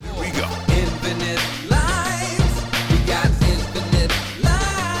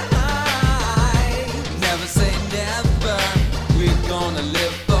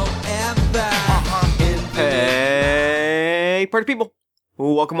Party people!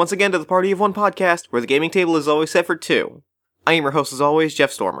 Welcome once again to the Party of One podcast, where the gaming table is always set for two. I am your host as always,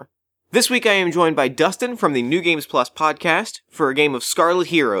 Jeff Stormer. This week I am joined by Dustin from the New Games Plus podcast for a game of Scarlet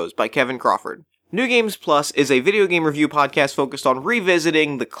Heroes by Kevin Crawford. New Games Plus is a video game review podcast focused on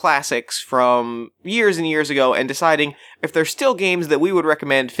revisiting the classics from years and years ago and deciding if there's still games that we would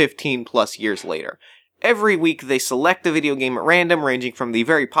recommend 15 plus years later. Every week they select a video game at random, ranging from the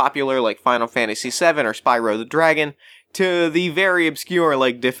very popular like Final Fantasy VII or Spyro the Dragon, to the very obscure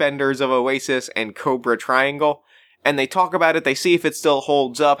like Defenders of Oasis and Cobra Triangle, and they talk about it, they see if it still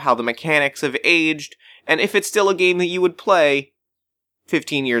holds up, how the mechanics have aged, and if it's still a game that you would play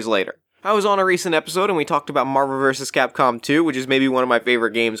 15 years later. I was on a recent episode and we talked about Marvel vs. Capcom 2, which is maybe one of my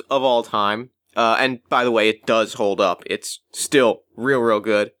favorite games of all time, and by the way, it does hold up. It's still real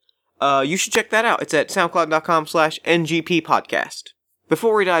good. You should check that out. It's at soundcloud.com/ngppodcast.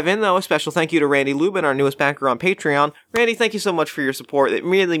 Before we dive in, though, a special thank you to Randy Lubin, our newest backer on Patreon. Randy, thank you so much for your support. It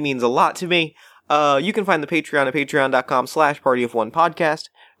really means a lot to me. You can find the Patreon at patreon.com/partyofonepodcast.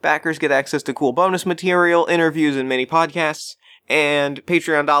 Backers get access to cool bonus material, interviews, and mini podcasts. And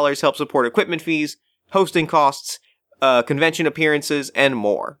Patreon dollars help support equipment fees, hosting costs, convention appearances, and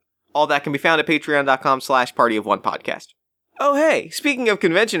more. All that can be found at patreon.com/partyofonepodcast. Oh hey, speaking of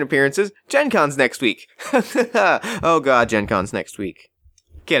convention appearances, Gen Con's next week. Oh god, Gen Con's next week.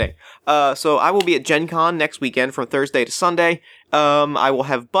 Kidding. So I will be at Gen Con next weekend from Thursday to Sunday. I will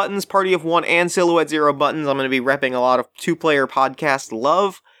have Buttons, Party of One, and Silhouette Zero buttons. I'm going to be repping a lot of two-player podcast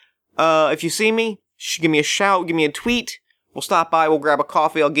love. If you see me, give me a shout, give me a tweet. We'll stop by, we'll grab a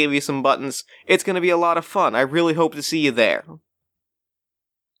coffee, I'll give you some buttons. It's going to be a lot of fun. I really hope to see you there.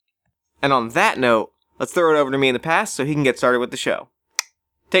 And on that note, let's throw it over to me in the past so he can get started with the show.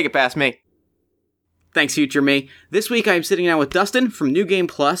 Take it past me. Thanks, future me. This week I am sitting down with Dustin from New Game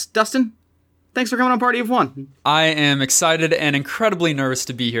Plus. Dustin, thanks for coming on Party of One. I am excited and incredibly nervous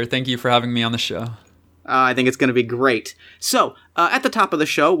to be here. Thank you for having me on the show. I think it's going to be great. So, at the top of the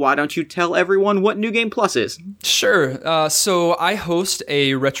show, why don't you tell everyone what New Game Plus is? Sure. So I host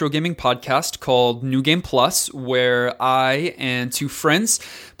a retro gaming podcast called New Game Plus, where I and two friends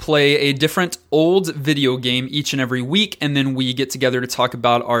play a different old video game each and every week, and then we get together to talk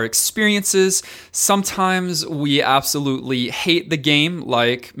about our experiences. Sometimes we absolutely hate the game,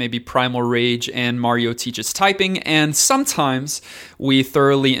 like maybe Primal Rage and Mario Teaches Typing, and sometimes we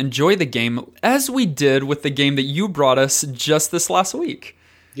thoroughly enjoy the game, as we did with the game that you brought us just this last week.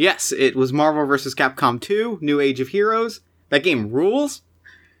 Yes, it was Marvel vs. Capcom 2, New Age of Heroes. That game rules.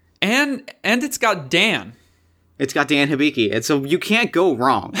 And it's got Dan. It's got Dan Hibiki, and so you can't go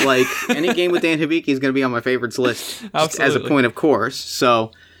wrong. Like, any game with Dan Hibiki is going to be on my favorites list, just as a point of course.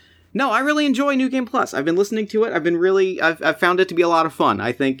 So, no, I really enjoy New Game Plus. I've been listening to it. I've found it to be a lot of fun.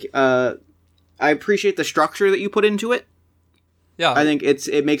 I think, I appreciate the structure that you put into it. Yeah. I think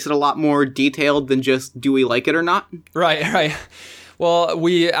it makes it a lot more detailed than just, do we like it or not? Right. Well,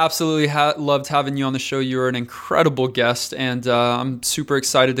 we absolutely loved having you on the show. You're an incredible guest, and I'm super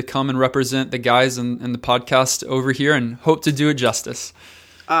excited to come and represent the guys in the podcast over here and hope to do it justice.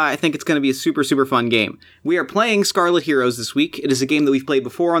 I think it's going to be a super, super fun game. We are playing Scarlet Heroes this week. It is a game that we've played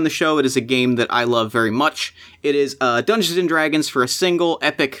before on the show. It is a game that I love very much. It is Dungeons & Dragons for a single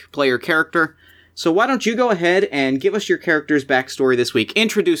epic player character. So why don't you go ahead and give us your character's backstory this week.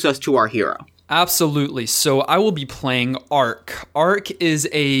 Introduce us to our hero. Absolutely. So I will be playing Ark. Ark is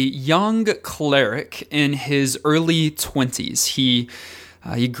a young cleric in his early 20s. He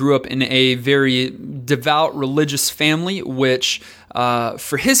grew up in a very devout religious family, which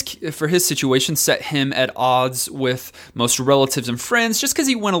for his situation set him at odds with most relatives and friends, just because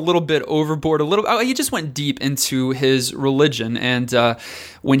he went a little bit overboard. He just went deep into his religion, and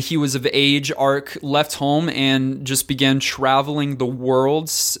when he was of age, Ark left home and just began traveling the world,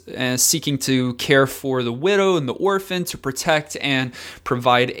 seeking to care for the widow and the orphan, to protect and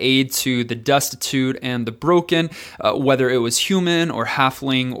provide aid to the destitute and the broken, whether it was human or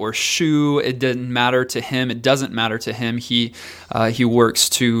halfling or Shu. It didn't matter to him. It doesn't matter to him. He works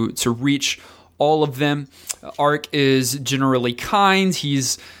to reach all of them. Ark is generally kind.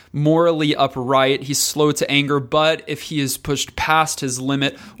 He's morally upright. He's slow to anger, but if he is pushed past his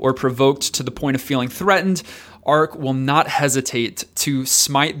limit or provoked to the point of feeling threatened, Ark will not hesitate to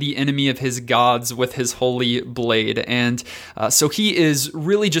smite the enemy of his gods with his holy blade. And so he is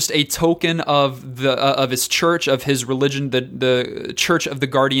really just a token of his church, of his religion, the Church of the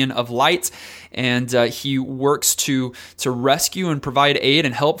Guardian of Light. And he works to rescue and provide aid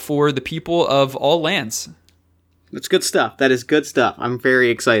and help for the people of all lands. That's good stuff. That is good stuff. I'm very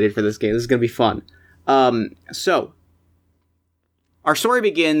excited for this game. This is going to be fun. So, our story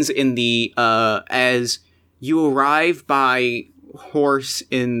begins in the as You arrive by horse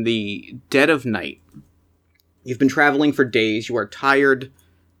in the dead of night. You've been traveling for days. You are tired,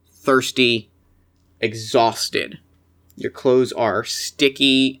 thirsty, exhausted. Your clothes are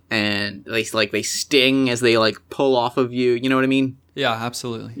sticky and they sting as they pull off of you. You know what I mean? Yeah,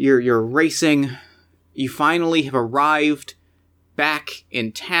 absolutely. You're racing. You finally have arrived back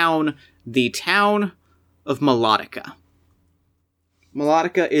in town, the town of Melodica.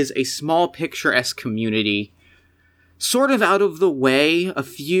 Melodica is a small picturesque community, sort of out of the way.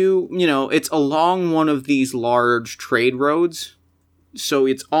 It's along one of these large trade roads, so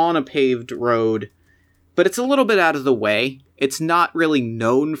it's on a paved road, but it's a little bit out of the way. It's not really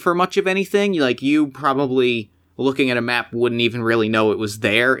known for much of anything. You probably, looking at a map, wouldn't even really know it was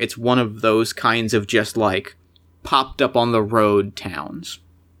there. It's one of those kinds of just, popped up on the road towns.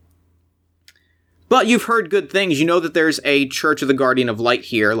 But you've heard good things. You know that there's a Church of the Guardian of Light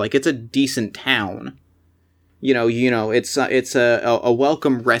here. It's a decent town. It's a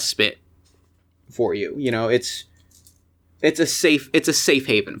welcome respite for you. It's a safe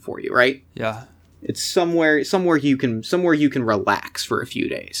haven for you, right? Yeah. It's somewhere you can relax for a few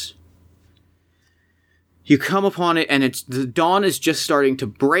days. You come upon it, and the dawn is just starting to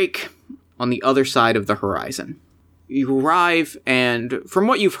break on the other side of the horizon. You arrive, and from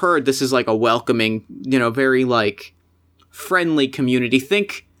what you've heard, this is a welcoming, very friendly community.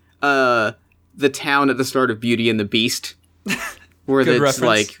 Think the town at the start of Beauty and the Beast, where Good it's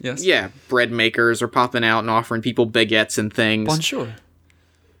reference. Yes. bread makers are popping out and offering people baguettes and things. Bonjour.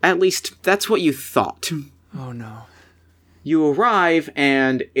 At least that's what you thought. Oh no. You arrive,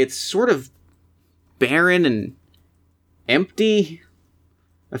 and it's sort of barren and empty.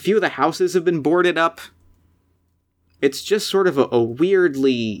 A few of the houses have been boarded up. It's just sort of a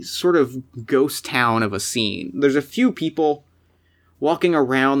weirdly sort of ghost town of a scene. There's a few people walking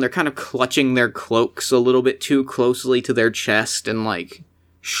around. They're kind of clutching their cloaks a little bit too closely to their chest and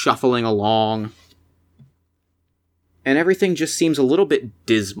shuffling along. And everything just seems a little bit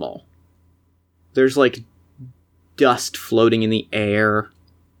dismal. There's dust floating in the air.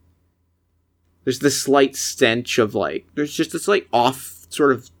 There's this slight stench of there's just this off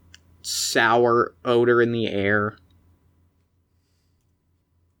sort of sour odor in the air.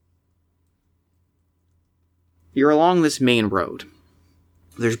 You're along this main road.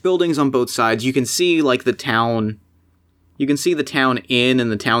 There's buildings on both sides. You can see the town. You can see the town inn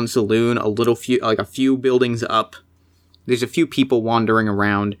and the town saloon a few buildings up. There's a few people wandering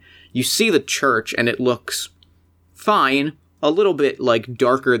around. You see the church, and it looks fine. A little bit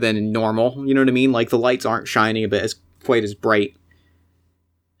darker than normal. You know what I mean? The lights aren't shining quite as bright.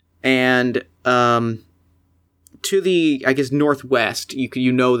 And to the, I guess, northwest,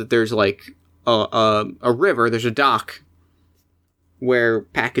 you know that there's a river. There's a dock where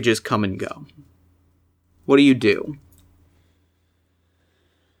packages come and go. What do you do?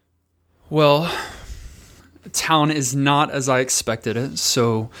 Well, town is not as I expected it,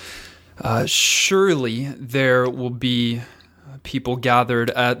 so surely there will be people gathered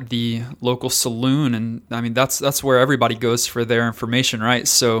at the local saloon, and I mean that's where everybody goes for their information, right?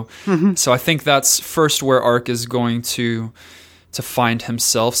 So, So I think that's first where Ark is going to find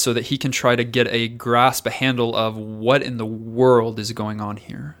himself, so that he can try to get a handle of what in the world is going on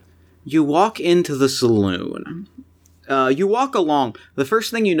here. You walk into the saloon. You walk along. The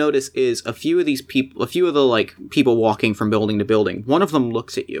first thing you notice is a few of the people walking from building to building. One of them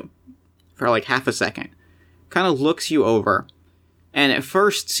looks at you for half a second, kind of looks you over, and at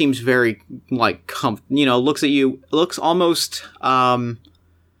first seems very looks at you, looks almost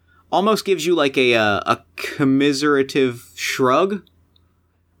gives you a commiserative shrug,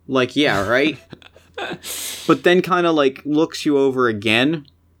 yeah, right. But then kind of looks you over again.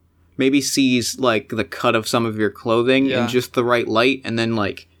 Maybe sees the cut of some of your clothing in just the right light, and then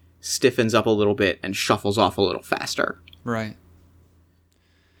stiffens up a little bit and shuffles off a little faster. Right.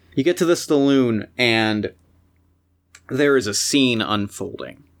 You get to the saloon, and there is a scene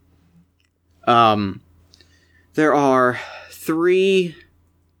unfolding. There are 3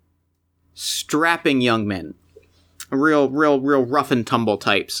 strapping young men, real rough and tumble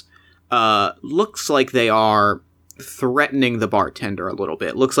types. Looks like they are threatening the bartender a little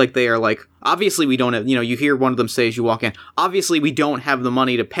bit. Looks like they are obviously we don't have, you hear one of them say as you walk in, obviously we don't have the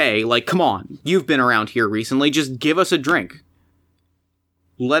money to pay. Come on, you've been around here recently, just give us a drink.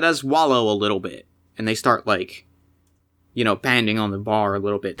 Let us wallow a little bit. And they start banding on the bar a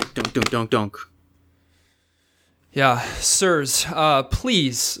little bit. Dunk, dunk, dunk, dunk. Yeah, sirs,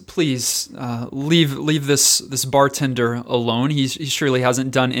 please, leave this bartender alone. He surely hasn't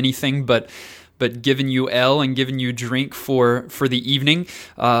done anything but but giving you ale and giving you drink for the evening.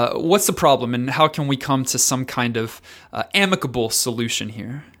 What's the problem, and how can we come to some kind of amicable solution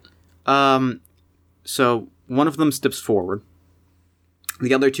here? So one of them steps forward.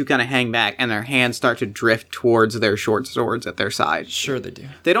 The other two kind of hang back, and their hands start to drift towards their short swords at their side. Sure they do.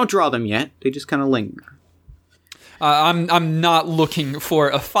 They don't draw them yet. They just kind of linger. I'm not looking for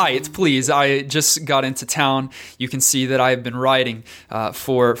a fight, please. I just got into town. You can see that I've been riding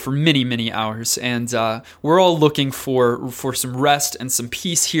for many hours, and we're all looking for some rest and some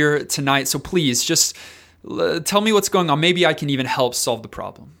peace here tonight. So please, just tell me what's going on. Maybe I can even help solve the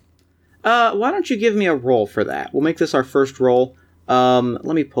problem. Why don't you give me a roll for that? We'll make this our first roll.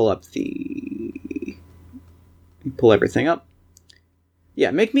 Let me pull everything up.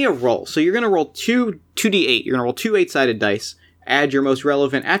 Yeah, make me a roll. So you're going to roll 2d8. You're going to roll 2 8-sided dice, add your most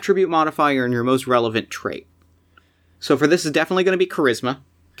relevant attribute modifier and your most relevant trait. So for this is definitely going to be charisma.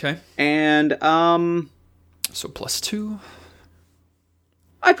 Okay. And, so +2.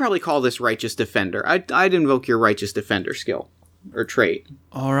 I'd probably call this righteous defender. I'd invoke your righteous defender skill. Or trait.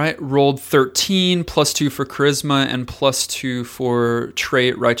 All right, rolled 13, +2 for charisma, and +2 for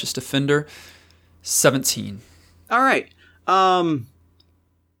trait, righteous defender. 17. All right.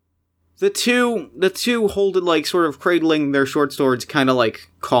 The two hold it, like, sort of cradling their short swords, kind of like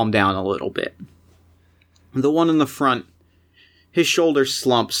calm down a little bit. The one in the front, his shoulder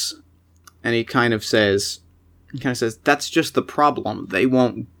slumps, and he kind of says, "That's just the problem. They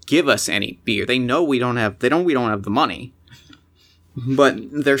won't give us any beer. They know we don't have the money." But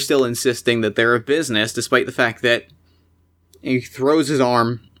they're still insisting that they're a business, despite the fact that he throws his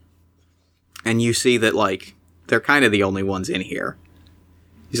arm, and you see that, like, they're kind of the only ones in here.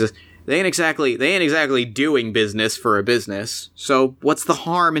 He says, they ain't exactly doing business for a business, so what's the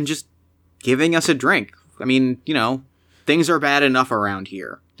harm in just giving us a drink? I mean, things are bad enough around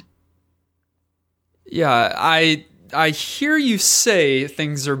here. Yeah, I hear you say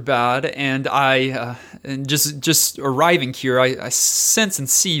things are bad, and and just arriving here, I sense and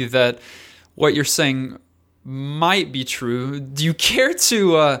see that what you're saying might be true. Do you care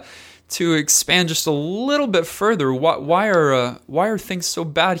to expand just a little bit further? Why are things so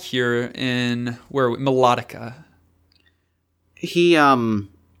bad here in Melodica? He kind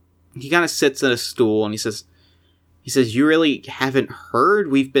of sits at a stool and he says, "You really haven't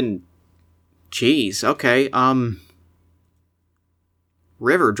heard? We've been, geez, okay,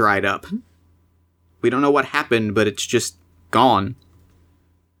 river dried up. We don't know what happened, but it's just gone."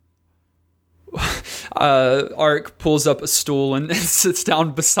 Ark pulls up a stool and sits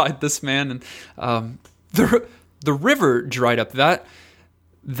down beside this man, and the river dried up. That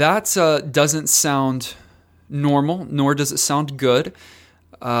doesn't sound normal, nor does it sound good.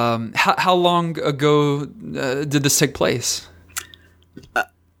 How long ago did this take place?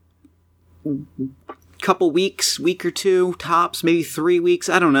 Couple week or two, tops, maybe 3 weeks,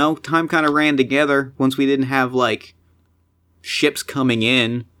 I don't know. Time kind of ran together once we didn't have, like, ships coming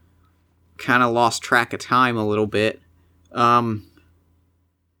in. Kind of lost track of time a little bit. Yeah.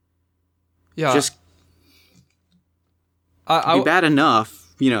 Just it'd be bad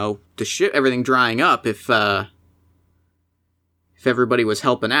enough, to ship everything drying up if everybody was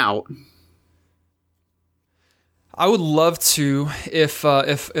helping out. I would love to, if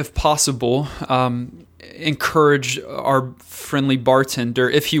possible, encourage our friendly bartender,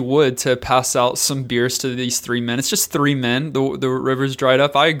 if he would, to pass out some beers to these 3 men. It's just 3 men. The river's dried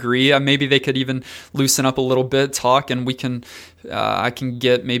up. I agree. Maybe they could even loosen up a little bit, talk, and we can. I can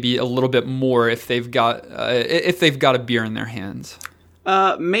get maybe a little bit more if they've got a beer in their hands.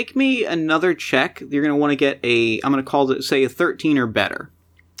 Make me another check. You're gonna want to get I'm gonna call it, say, a 13 or better,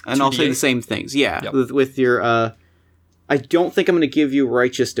 and 2d8? I'll say the same things. Yeah, Yep. with your. I don't think I'm gonna give you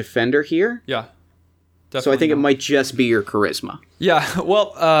righteous defender here. Yeah. So I think it might just be your charisma. Yeah,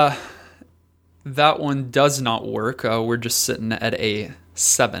 well, that one does not work. We're just sitting at a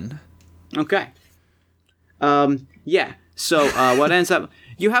 7. Okay. Yeah. So what ends up,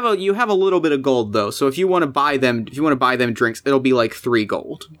 you have a little bit of gold though. So if you want to buy them drinks, it'll be like 3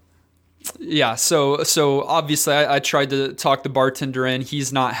 gold. Yeah, so obviously I tried to talk the bartender in.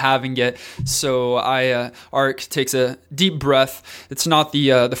 He's not having it. So Ark takes a deep breath. It's not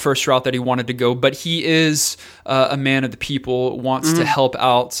the first route that he wanted to go, but he is a man of the people, wants to help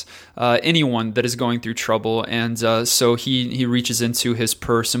out anyone that is going through trouble, and so he reaches into his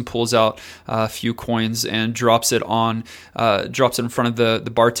purse and pulls out a few coins and drops it in front of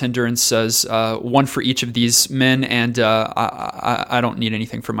the bartender and says, 1 for each of these men, and I don't need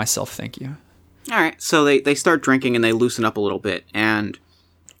anything for myself, thank you. All right, so they start drinking and they loosen up a little bit, and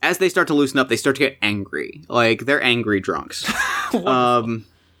as they start to loosen up, they start to get angry. Like, they're angry drunks.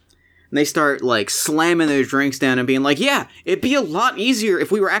 And they start, like, slamming their drinks down and being like, yeah, it'd be a lot easier if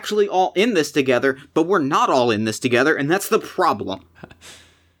we were actually all in this together, but we're not all in this together, and that's the problem.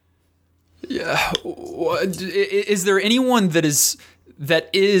 Yeah. Is there anyone that is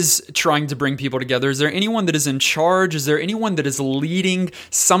trying to bring people together? Is there anyone that is in charge? Is there anyone that is leading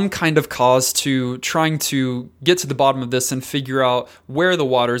some kind of cause to trying to get to the bottom of this and figure out where the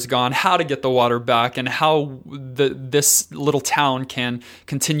water's gone, how to get the water back, and how this little town can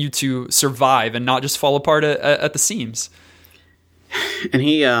continue to survive and not just fall apart at the seams? And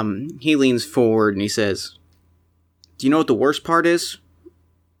he leans forward and he says, do you know what the worst part is?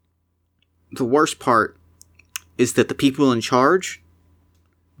 The worst part is that the people in charge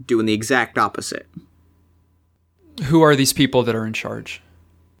doing the exact opposite. Who are these people that are in charge?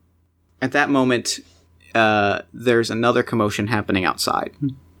 At that moment, there's another commotion happening outside.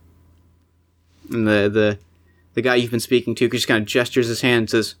 And the guy you've been speaking to just kind of gestures his hand and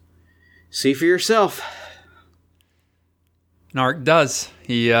says, see for yourself. And Ark does.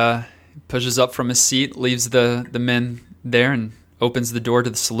 He pushes up from his seat, leaves the men there, and opens the door to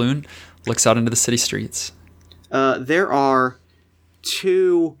the saloon, looks out into the city streets. There are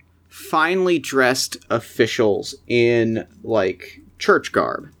 2 finely dressed officials in, like, church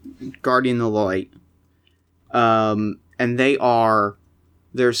garb, guarding the light. And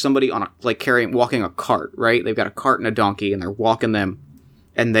there's somebody on walking a cart, right? They've got a cart and a donkey, and they're walking them,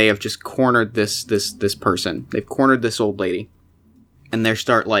 and they have just cornered this person. They've cornered this old lady, and they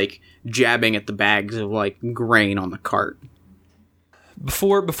start, like, jabbing at the bags of, like, grain on the cart.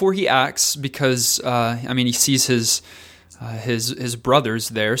 Before he acts, because he sees his brothers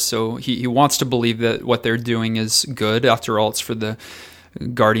there, so he wants to believe that what they're doing is good. After all, it's for the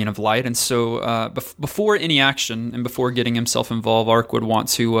Guardian of Light, and so before any action and before getting himself involved, Ark would want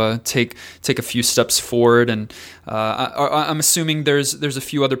to take a few steps forward. And I'm assuming there's a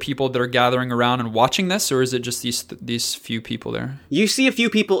few other people that are gathering around and watching this, or is it just these few people there? You see a few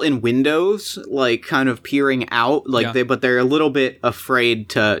people in windows, like, kind of peering out, like, yeah. But they're a little bit afraid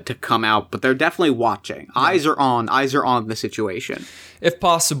to come out, but they're definitely watching. Yeah. Eyes are on the situation. If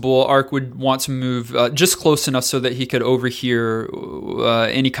possible, Ark would want to move just close enough so that he could overhear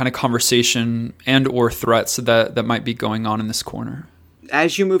any kind of conversation and or threats that might be going on in this corner.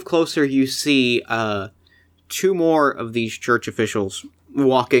 As you move closer, you see 2 more of these church officials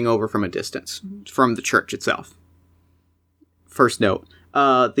walking over from a distance, from the church itself. First note.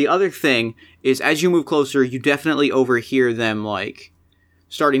 The other thing is, as you move closer, you definitely overhear them, like,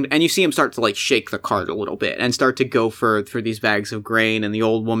 starting, and you see him start to, like, shake the cart a little bit and start to go for these bags of grain, and the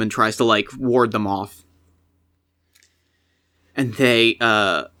old woman tries to, like, ward them off. And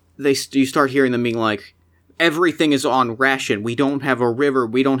you start hearing them being like, everything is on ration. We don't have a river.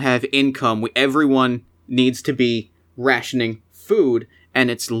 We don't have income. Everyone needs to be rationing food, and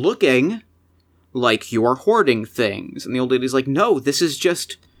it's looking like you're hoarding things. And the old lady's like, no, this is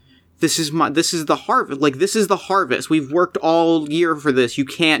the harvest. Like, this is the harvest. We've worked all year for this. You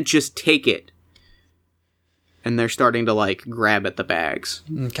can't just take it. And they're starting to, like, grab at the bags.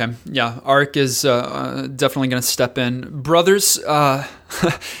 Okay. Yeah. Ark is definitely going to step in. Brothers,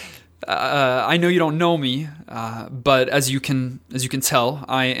 I know you don't know me, but as you can tell,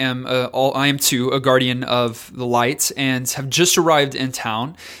 I am too a guardian of the light, and have just arrived in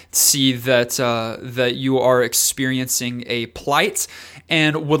town. See that you are experiencing a plight,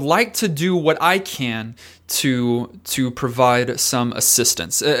 and would like to do what I can to provide some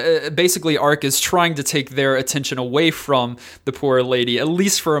assistance. Basically, Ark is trying to take their attention away from the poor lady, at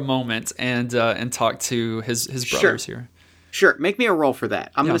least for a moment, and talk to his brothers here. Sure, make me a roll for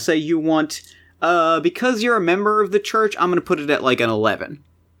that. I'm going to say you want, because you're a member of the church, I'm going to put it at like an 11.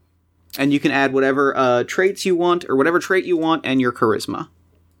 And you can add whatever traits you want, or whatever trait you want, and your charisma.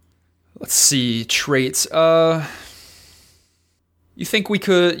 Let's see, traits. I think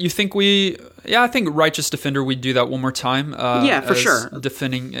Righteous Defender, we'd do that one more time. Yeah, for sure.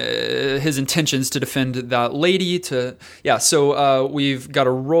 Defending his intentions to defend that lady. So we've got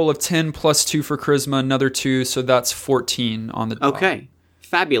a roll of 10 plus 2 for charisma, another 2, so that's 14 on the dot. Okay,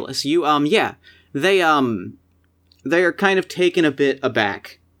 fabulous. You, they are kind of taken a bit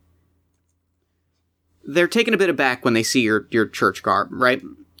aback. They're taken a bit aback when they see your church garb, right?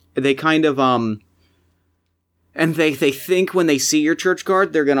 They kind of, and they think when they see your church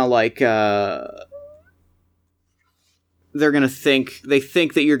guard, they're gonna think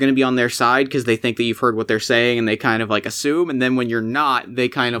that you're gonna be on their side because they think that you've heard what they're saying, and they kind of like assume, and then when you're not, they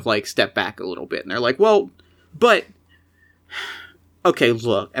kind of like step back a little bit, and they're like, well, but, okay,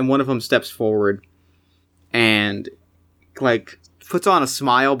 look, and one of them steps forward and like puts on a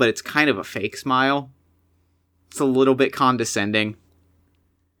smile, but it's kind of a fake smile. It's a little bit condescending.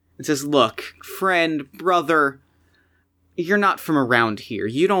 It says, "Look, friend, brother, you're not from around here.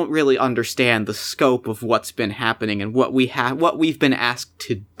 You don't really understand the scope of what's been happening and what we've been asked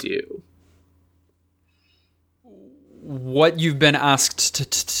to do." What you've been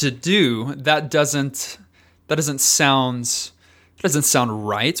asked to do, that doesn't sound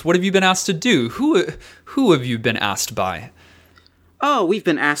right. What have you been asked to do? Who have you been asked by? Oh, we've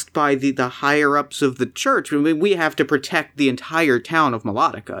been asked by the higher-ups of the church. I mean, we have to protect the entire town of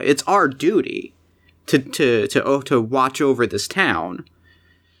Melodica. It's our duty to watch over this town.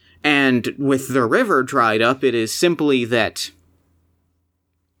 And with the river dried up, it is simply that...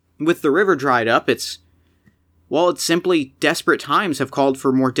 With the river dried up, it's simply desperate times have called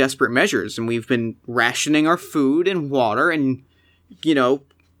for more desperate measures, and we've been rationing our food and water and,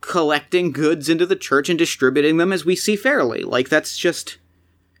 collecting goods into the church and distributing them as we see fairly. Like, that's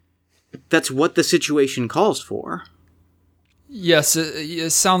what the situation calls for. Yes, it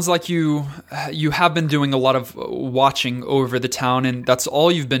sounds like you have been doing a lot of watching over the town, and that's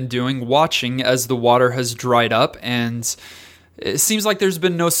all you've been doing, watching as the water has dried up, and it seems like there's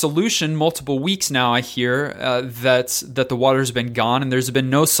been no solution. Multiple weeks now, I hear that the water's been gone, and there's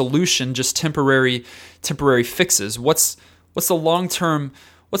been no solution, just temporary fixes. What's the long-term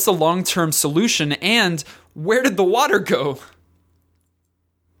solution, and where did the water go?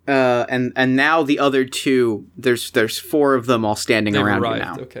 And now the other two, there's four of them all standing around arrived. You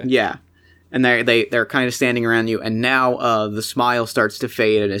now. Okay. Yeah. And they're kind of standing around you, and now the smile starts to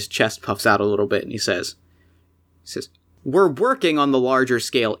fade and his chest puffs out a little bit, and he says, "We're working on the larger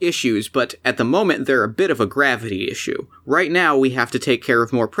scale issues, but at the moment they're a bit of a gravity issue. Right now we have to take care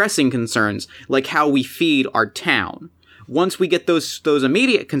of more pressing concerns, like how we feed our town. Once we get those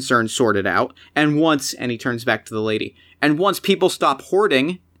immediate concerns sorted out, and he turns back to the lady, and once people stop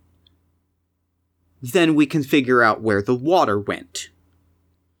hoarding, then we can figure out where the water went.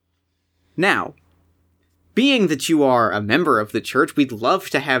 Now, being that you are a member of the church, we'd love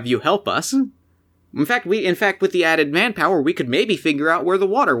to have you help us. In fact, with the added manpower, we could maybe figure out where the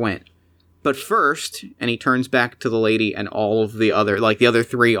water went. But first," and he turns back to the lady, and all of the other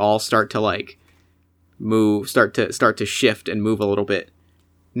three all start to move, start to shift and move a little bit.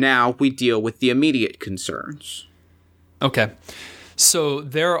 "Now we deal with the immediate concerns." Okay. So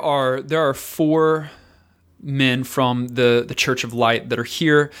there are four men from the Church of Light that are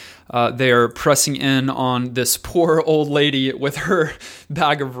here. They are pressing in on this poor old lady with her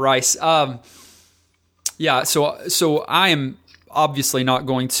bag of rice. Yeah, so I am obviously not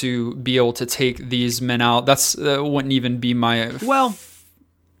going to be able to take these men out. That wouldn't even be my... Well,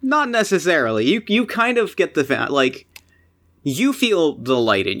 not necessarily. You kind of get the you feel the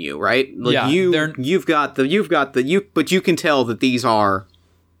light in you, right? Like, yeah, but you can tell that these are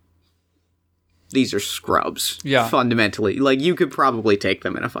scrubs. Yeah. Fundamentally. Like, you could probably take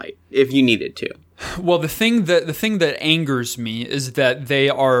them in a fight if you needed to. Well, the thing that angers me is that they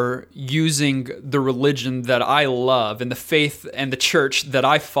are using the religion that I love and the faith and the church that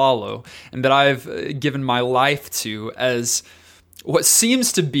I follow and that I've given my life to as what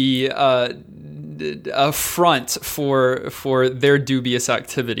seems to be a front for their dubious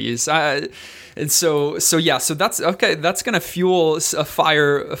activities. So that's okay. That's gonna fuel a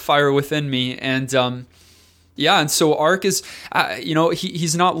fire within me, and and so Ark is,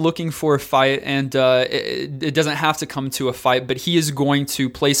 he's not looking for a fight, and it doesn't have to come to a fight, but he is going to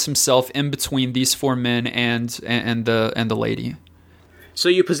place himself in between these four men and the lady. So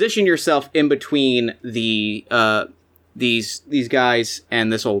you position yourself in between these guys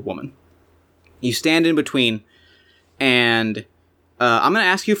and this old woman. You stand in between, and I'm going to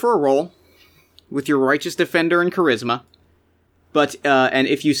ask you for a roll with your Righteous Defender and Charisma. But and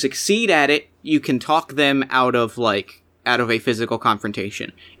if you succeed at it, you can talk them out of a physical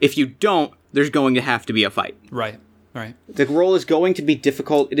confrontation. If you don't, there's going to have to be a fight. Right. The roll is going to be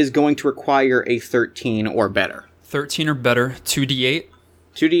difficult. It is going to require a 13 or better. 13 or better. 2d8.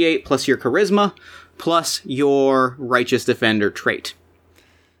 2d8 plus your Charisma plus your Righteous Defender trait.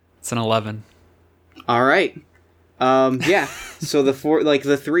 It's an 11. All right. Yeah. So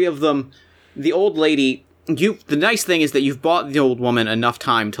the three of them, the old lady. The nice thing is that you've bought the old woman enough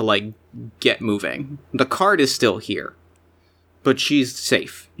time to get moving. The cart is still here, but she's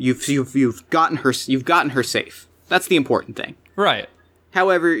safe. You've gotten her safe. That's the important thing. Right.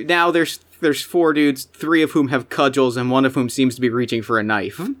 However, now there's four dudes, three of whom have cudgels, and one of whom seems to be reaching for a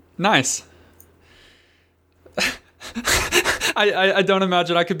knife. Nice. I don't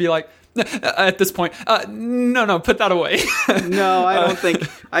imagine I could be like, at this point, no, put that away. No, I don't think.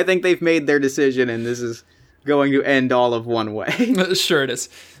 I think they've made their decision, and this is going to end all of one way. Sure it is.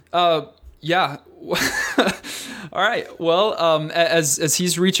 Yeah. All right. Well, as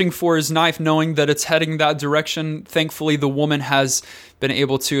he's reaching for his knife, knowing that it's heading that direction, thankfully the woman has been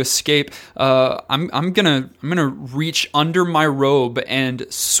able to escape. I'm gonna reach under my robe and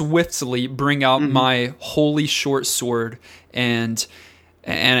swiftly bring out my holy short sword, and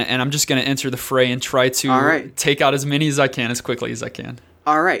I'm just gonna enter the fray and try to take out as many as I can as quickly as I can.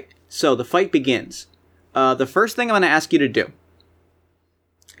 All right. So the fight begins. The first thing I'm going to ask you to do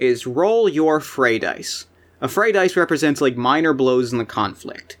is roll your fray dice. A fray dice represents like minor blows in the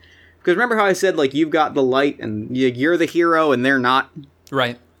conflict. Because remember how I said like you've got the light and you're the hero and they're not?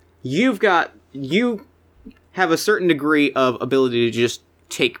 Right. You have a certain degree of ability to just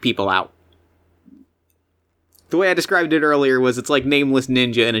take people out. The way I described it earlier was it's like Nameless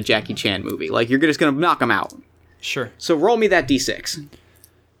Ninja in a Jackie Chan movie. Like you're just going to knock them out. Sure. So roll me that d6.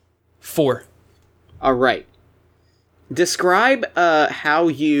 4. All right. Describe how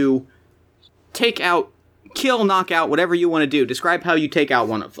you take out, kill, knock out, whatever you want to do. Describe how you take out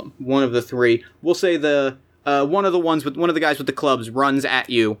one of them. One of the three. We'll say one of the guys with the clubs runs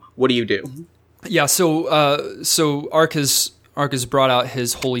at you. What do you do? Yeah. So Ark has brought out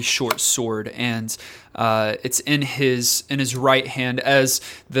his holy short sword, and it's in his right hand. As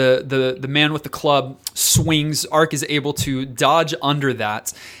the man with the club swings, Ark is able to dodge under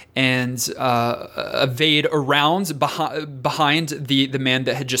that and evade around behind the man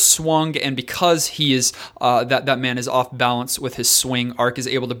that had just swung. And because he is that man is off balance with his swing, Ark is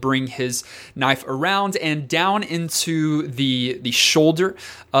able to bring his knife around and down into the shoulder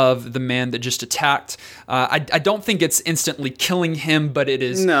of the man that just attacked. I don't think it's instantly killing him, but it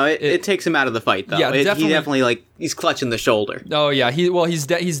is. No, it takes him out of the fight though. Yeah, definitely. He definitely like he's clutching the shoulder. Oh yeah,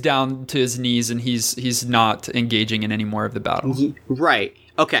 he's down to his knees and he's not engaging in any more of the battle. Right.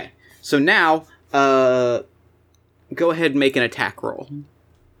 Okay. So now, go ahead and make an attack roll.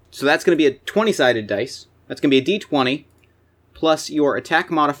 So that's going to be a 20-sided dice. That's going to be a d20 plus your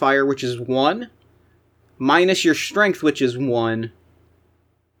attack modifier, which is 1, minus your strength, which is 1.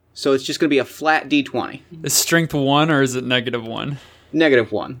 So it's just going to be a flat d20. Is strength 1 or is it -1?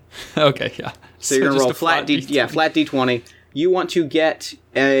 -1. Okay, yeah. So you're going to roll flat d20. You want to get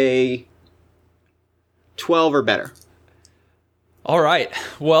a 12 or better. All right.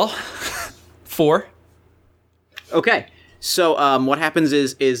 Well, 4. Okay. So what happens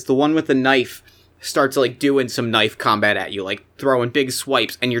is the one with the knife starts like doing some knife combat at you, like throwing big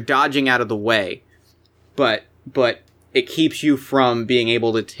swipes, and you're dodging out of the way. But it keeps you from being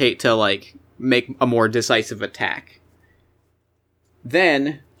able to make a more decisive attack.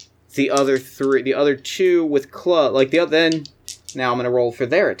 Then the other two with club, now I'm gonna roll for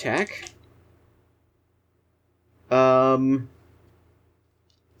their attack.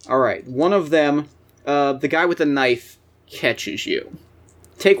 Alright, one of them, the guy with the knife catches you.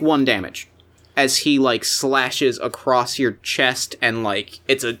 Take 1 damage as he, slashes across your chest, and,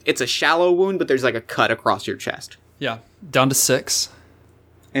 it's a shallow wound, but there's, a cut across your chest. Yeah, down to 6.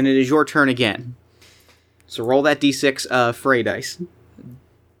 And it is your turn again. So roll that d6 fray dice.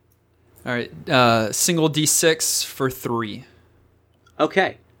 Alright, single d6 for 3.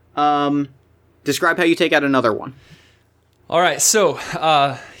 Okay. Describe how you take out another one. All right, so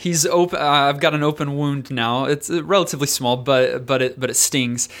he's open. I've got an open wound now. It's relatively small, but it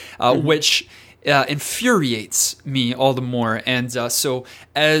stings, which infuriates me all the more. And so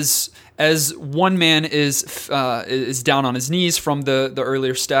as one man is down on his knees from the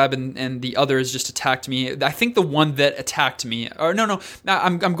earlier stab, and the other has just attacked me. I think the one that attacked me, or no,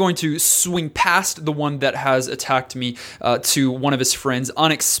 I'm going to swing past the one that has attacked me to one of his friends,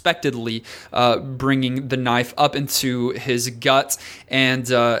 unexpectedly bringing the knife up into his gut, and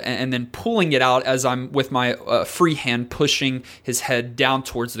then pulling it out as I'm with my free hand pushing his head down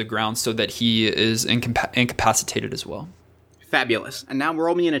towards the ground so that he is incapacitated as well. Fabulous. And now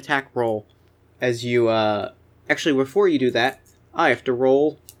roll me an attack roll as you, actually, before you do that, I have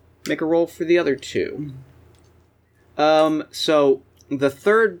to make a roll for the other two. So, the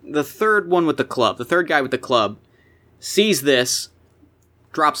third one with the club, the third guy with the club, sees this,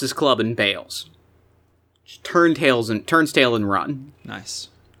 drops his club and bails. Just turns tail and run. Nice.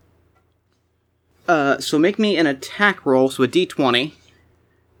 So make me an attack roll, so a d20,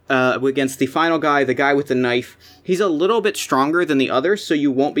 against the final guy, the guy with the knife. He's a little bit stronger than the others, so you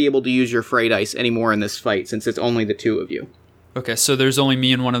won't be able to use your fray dice anymore in this fight, since it's only the two of you. Okay, so there's only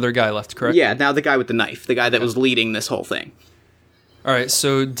me and one other guy left, correct? Yeah, now the guy with the knife, the guy that was leading this whole thing. All right,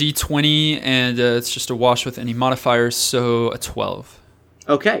 so D20, and it's just a wash with any modifiers, so a 12.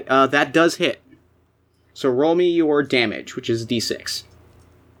 Okay, that does hit. So roll me your damage, which is D6.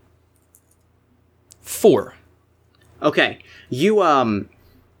 4. Okay, you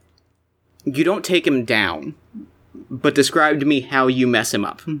you don't take him down, but describe to me how you mess him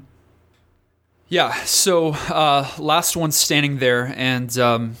up. Yeah, so last one standing there, and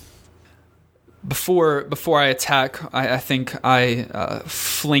before I attack, I think I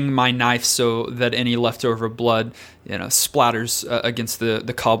fling my knife so that any leftover blood, splatters against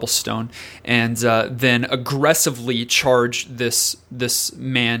the cobblestone, and then aggressively charge this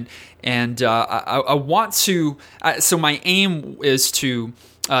man. And I want to. So my aim is to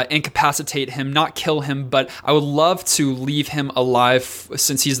incapacitate him, not kill him, but I would love to leave him alive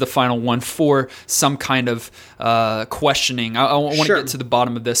since he's the final one for some kind of questioning. I want to get to the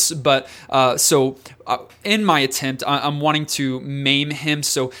bottom of this, but in my attempt, I'm wanting to maim him,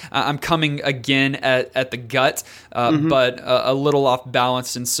 so I'm coming again at the gut, but a little off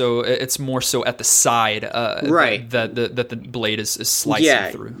balance, and so it's more so at the side, right? That the blade is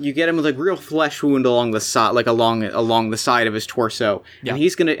slicing through. You get him with a real flesh wound along the side, like along the side of his torso, and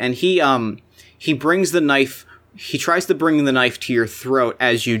he brings the knife. He tries to bring the knife to your throat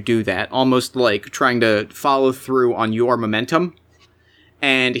as you do that, almost like trying to follow through on your momentum.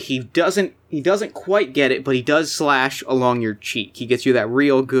 And he doesn't quite get it, but he does slash along your cheek. He gets you that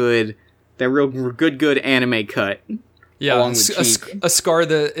real good anime cut. Yeah, along the cheek. A scar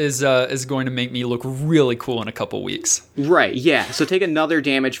that is going to make me look really cool in a couple weeks. Right, yeah. So take another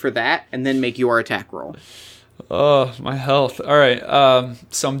damage for that, and then make your attack roll. Oh, my health. All right,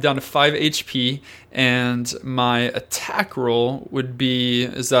 so I'm down to 5 HP, and my attack roll would be,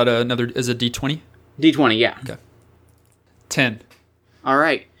 is a D20? D20, yeah. Okay. 10. All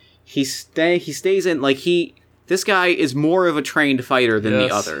right. He stays in, this guy is more of a trained fighter than the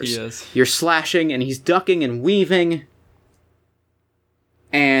others. He is. You're slashing, and he's ducking and weaving,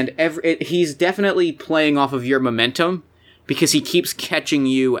 and he's definitely playing off of your momentum, because he keeps catching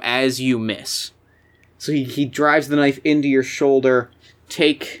you as you miss. So he drives the knife into your shoulder.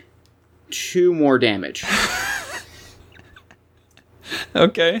 Take 2 more damage.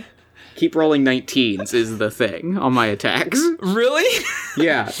 Okay. Keep rolling 19s is the thing on my attacks. Really?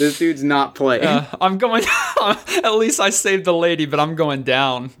 Yeah, this dude's not playing. I'm going down. At least I saved the lady, but I'm going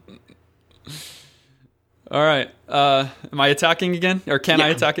down. All right. Am I attacking again? Or can I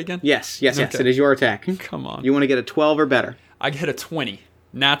attack again? Yes. Okay. It is your attack. Come on. You want to get a 12 or better? I get a 20.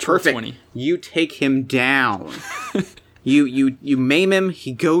 Natural Perfect. 20. You take him down. you maim him.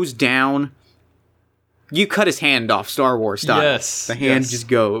 He goes down. You cut his hand off, Star Wars style. Yes. The hand just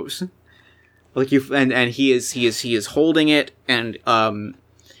goes. And he is holding it, and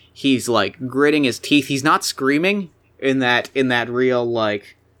he's like gritting his teeth. He's not screaming in that real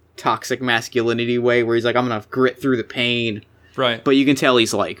toxic masculinity way where he's like, I'm gonna grit through the pain. Right. But you can tell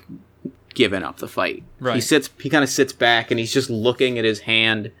he's giving up the fight. Right. He kind of sits back and he's just looking at his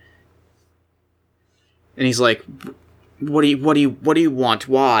hand. And he's like, What do you want?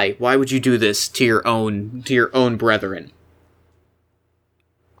 Why? Why would you do this to your own brethren?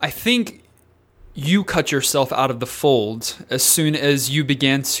 I think you cut yourself out of the fold as soon as you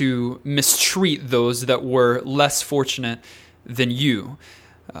began to mistreat those that were less fortunate than you.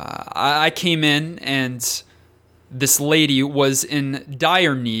 I came in, and this lady was in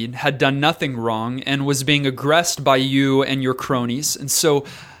dire need, had done nothing wrong, and was being aggressed by you and your cronies. And so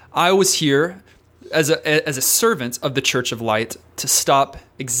I was here as a servant of the Church of Light to stop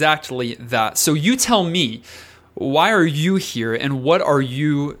exactly that. So you tell me, why are you here, and what are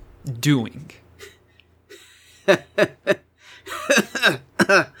you doing?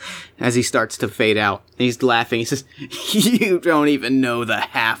 As he starts to fade out, he's laughing. He says, "You don't even know the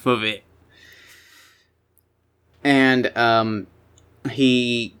half of it." And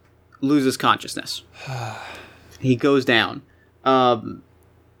he loses consciousness. He goes down.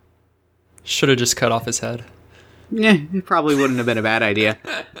 Should have just cut off his head. Yeah, it probably wouldn't have been a bad idea.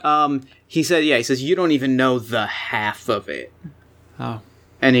 He says, "You don't even know the half of it." Oh.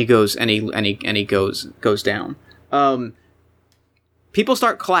 And he goes goes down. People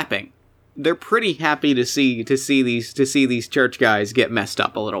start clapping. They're pretty happy to see these church guys get messed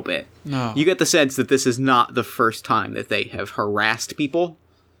up a little bit. No. You get the sense that this is not the first time that they have harassed people.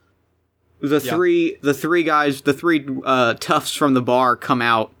 The three toughs from the bar come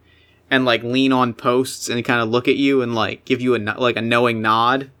out and lean on posts and kind of look at you and give you a knowing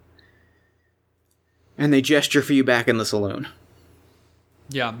nod. And they gesture for you back in the saloon.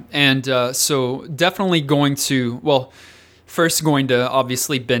 Yeah, and so definitely going to, first going to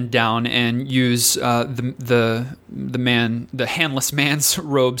obviously bend down and use the handless man's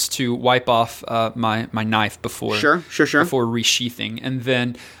robes to wipe off my knife before before resheathing, and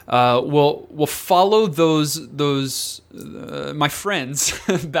then we'll follow those my friends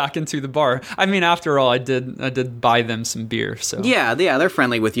back into the bar. I mean, after all, I did buy them some beer, so yeah, they're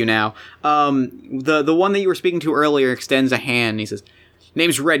friendly with you now. The one that you were speaking to earlier extends a hand. And he says,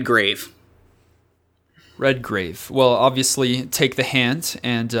 "Name's Redgrave." Redgrave. Well, obviously, take the hand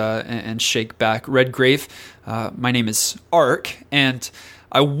and shake back. Redgrave, my name is Ark, and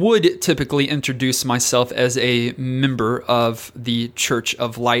I would typically introduce myself as a member of the Church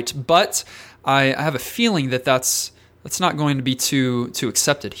of Light, but I have a feeling that's not going to be too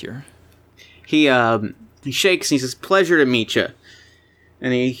accepted here. He shakes and he says, "Pleasure to meet you,"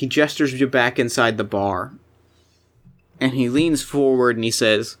 and he gestures you back inside the bar, and he leans forward and he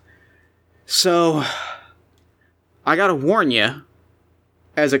says, "So, I gotta warn you,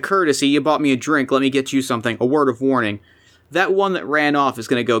 as a courtesy, you bought me a drink, let me get you something, a word of warning. That one that ran off is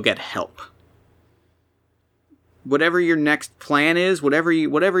gonna go get help. Whatever your next plan is, whatever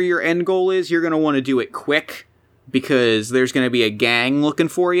your end goal is, you're gonna want to do it quick, because there's gonna be a gang looking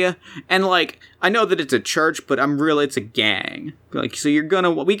for you. And, like, I know that it's a church, but it's a gang. Like, so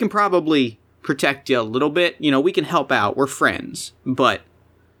we can probably protect you a little bit, we can help out, we're friends, but..."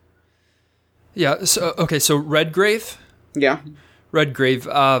 Yeah, so Redgrave? Yeah. Redgrave,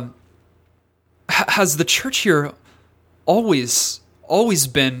 has the church here always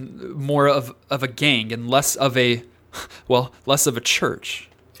been more of a gang and less of a church?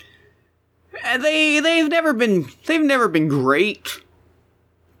 They've never been great.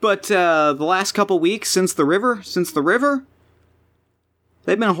 But the last couple weeks since the river,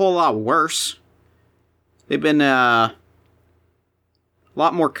 they've been a whole lot worse. They've been a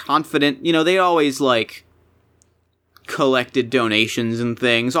lot more confident. They always, collected donations and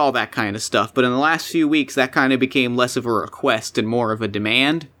things, all that kind of stuff. But in the last few weeks, that kind of became less of a request and more of a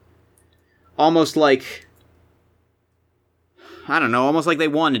demand. Almost like they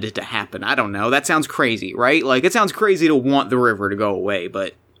wanted it to happen. I don't know. That sounds crazy, right? It sounds crazy to want the river to go away,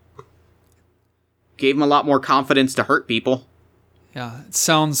 but gave them a lot more confidence to hurt people. Yeah, it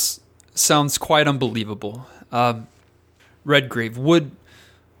sounds quite unbelievable. Redgrave, would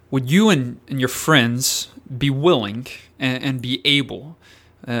you and your friends be willing and be able,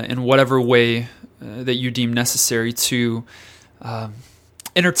 in whatever way that you deem necessary, to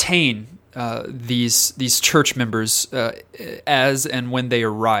entertain these church members as and when they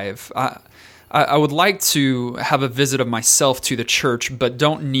arrive? I would like to have a visit of myself to the church, but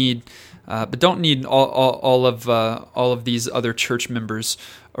don't need all of these other church members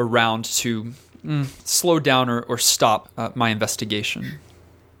around to slow down or stop my investigation.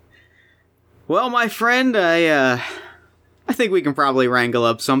 Well, my friend, I think we can probably wrangle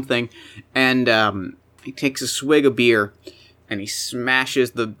up something. And he takes a swig of beer and he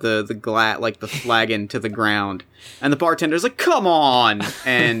smashes the flagon to the ground. And the bartender's like, "Come on!"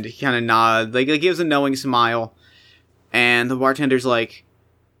 And he kind of nods, he gives a knowing smile. And the bartender's like,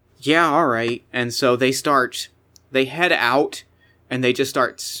 "Yeah, all right." And so they head out and they just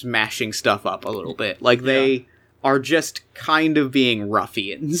start smashing stuff up a little bit. They are just kind of being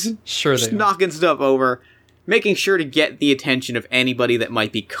ruffians. Sure, just knocking stuff over, making sure to get the attention of anybody that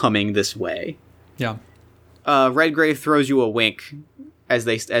might be coming this way. Yeah. Redgrave throws you a wink as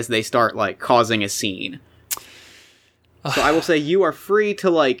they start causing a scene. So I will say you are free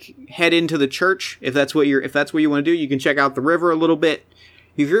to head into the church if that's what you want to do. You can check out the river a little bit.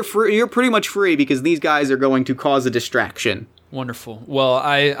 If you're free, you're pretty much free because these guys are going to cause a distraction. Wonderful. Well,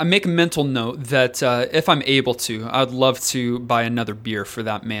 I make a mental note that if I'm able to, I'd love to buy another beer for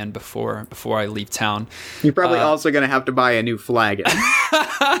that man before I leave town. You're probably also going to have to buy a new flagon.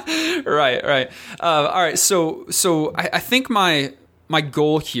 Right. All right. So I think my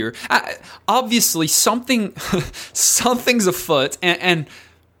goal here, obviously something's afoot, and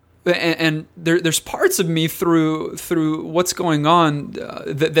there's parts of me through what's going on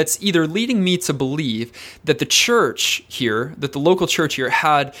that's either leading me to believe that the local church here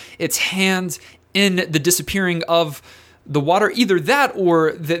had its hand in the disappearing of the water, either that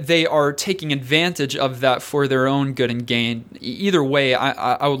or that they are taking advantage of that for their own good and gain. Either way,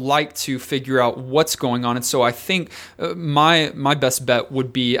 I would like to figure out what's going on. And so I think my best bet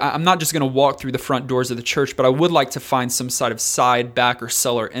would be, I'm not just going to walk through the front doors of the church, but I would like to find some sort of side, back, or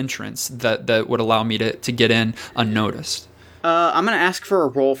cellar entrance that would allow me to get in unnoticed. I'm going to ask for a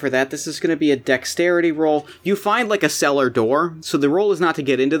roll for that. This is going to be a dexterity roll. You find a cellar door, so the roll is not to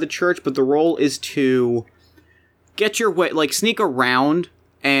get into the church, but the roll is to get your way, sneak around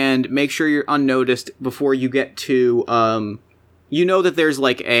and make sure you're unnoticed before you get to, you know that there's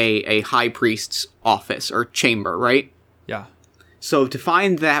like a high priest's office or chamber, right? Yeah. So to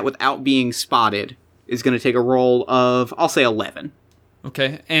find that without being spotted is going to take a roll of, I'll say 11.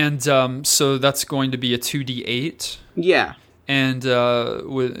 Okay, and so that's going to be a 2d8. Yeah. And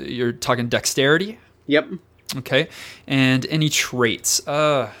you're talking dexterity? Yep. Okay, and any traits?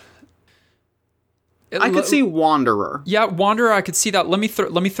 I could see Wanderer. Yeah, Wanderer, I could see that. Let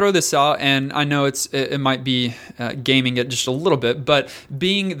me throw this out, and I know it might be gaming it just a little bit, but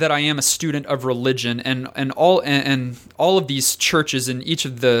being that I am a student of religion, and all of these churches in each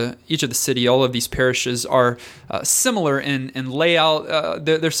of the city, all of these parishes are similar in layout.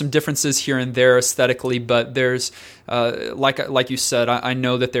 There's some differences here and there aesthetically, but there's like you said, I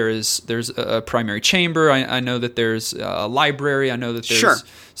know that there's a primary chamber. I know that there's a library. I know that there's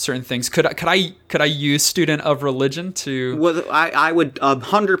certain things. Could I use student of religion to? Well, I would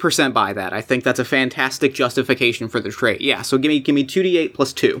 100% buy that. I think that's a fantastic justification for the trait. Yeah. So give me 2d8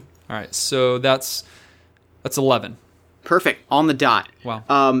 plus 2. All right. So that's 11. Perfect. On the dot.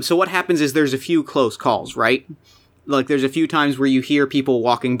 Wow. So what happens is there's a few close calls, right? Like there's a few times where you hear people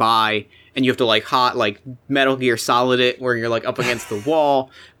walking by and you have to like Metal Gear Solid it where you're like up against the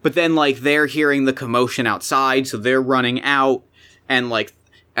wall, but then like they're hearing the commotion outside, so they're running out, and like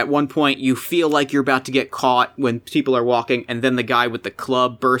at one point you feel like you're about to get caught when people are walking, and then the guy with the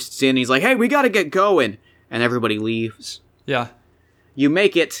club bursts in, he's like, "Hey, we gotta get going," and everybody leaves. Yeah. You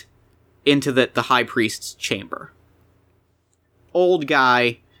make it into the high priest's chamber. Old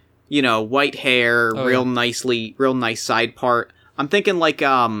guy, you know, white hair, real nice side part. I'm thinking like,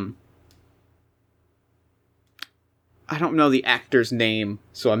 I don't know the actor's name,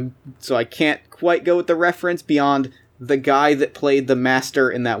 so I can't quite go with the reference beyond the guy that played the Master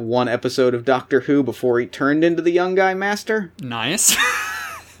in that one episode of Doctor Who before he turned into the young guy Master. Nice.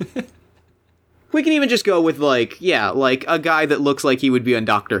 We can even just go with like a guy that looks like he would be on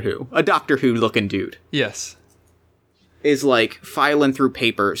Doctor Who. A Doctor Who looking dude. Yes. Is like filing through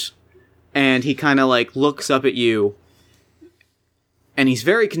papers, and he kind of like looks up at you, and he's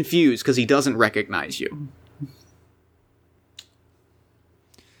very confused because he doesn't recognize you.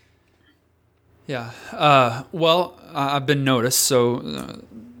 Yeah. Well, I've been noticed, so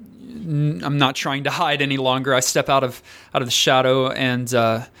I'm not trying to hide any longer. I step out of the shadow, and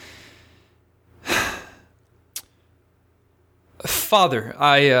Father,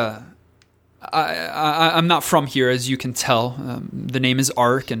 I'm not from here, as you can tell. The name is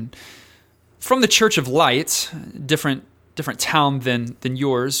Ark, and from the Church of Light, different town than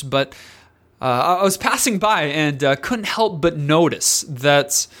yours. But I was passing by and couldn't help but notice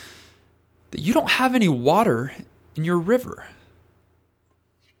that you don't have any water in your river.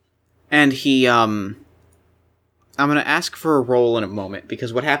 And he, I'm going to ask for a roll in a moment,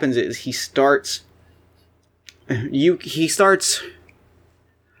 because what happens is he starts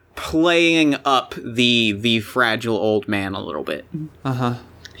playing up the fragile old man a little bit. Uh-huh.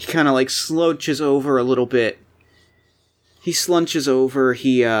 He kind of like slouches over a little bit. He slunches over,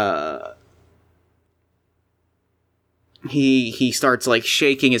 he starts like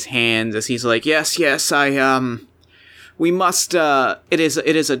shaking his hands as he's like, yes, we must, it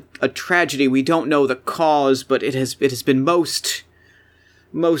is a tragedy. We don't know the cause, but it has been most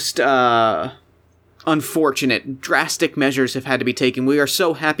unfortunate. Drastic measures have had to be taken. We are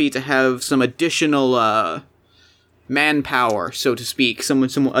so happy to have some additional, manpower, so to speak.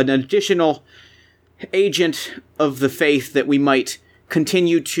 An additional agent of the faith that we might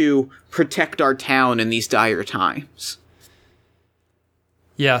continue to protect our town in these dire times.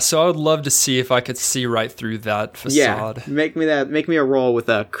 Yeah, so I would love to see if I could see right through that facade. Yeah, make me a roll with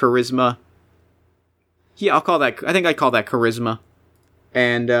a charisma. Yeah, I think I'd call that charisma.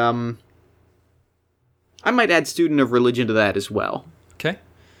 And, I might add student of religion to that as well. Okay.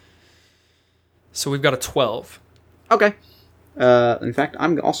 So we've got a 12. Okay. In fact,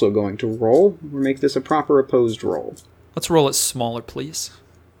 I'm also going to roll. We'll make this a proper opposed roll. Let's roll it smaller, please.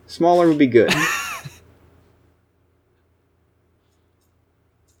 Smaller would be good.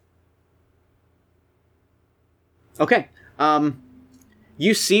 Okay.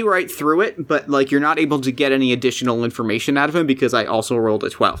 You see right through it, but like you're not able to get any additional information out of him because I also rolled a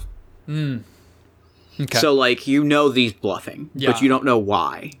 12. Okay. So like you know he's bluffing, but you don't know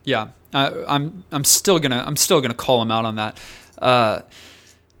why. Yeah. I'm still gonna call him out on that.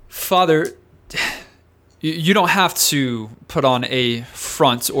 Father, you don't have to put on a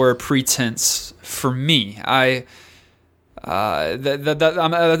front or a pretense for me. I'm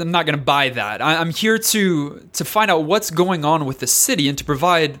not going to buy that. I'm here to find out what's going on with the city and to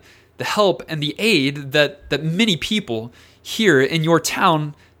provide the help and the aid that many people here in your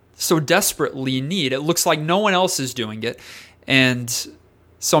town so desperately need. It looks like no one else is doing it. And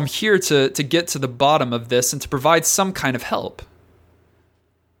so I'm here to get to the bottom of this and to provide some kind of help.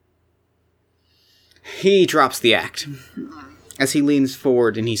 He drops the act as he leans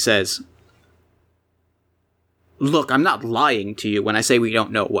forward and he says, "Look, I'm not lying to you when I say we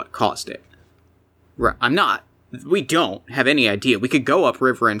don't know what caused it. I'm not. We don't have any idea. We could go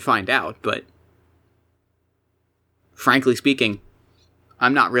upriver and find out, but frankly speaking,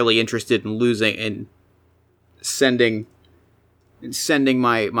 I'm not really interested in sending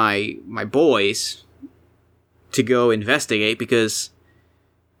my boys to go investigate because,"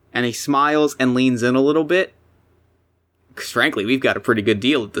 and he smiles and leans in a little bit, because frankly, we've got a pretty good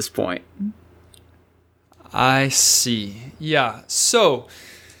deal at this point. I see. Yeah. So,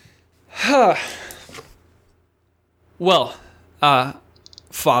 well,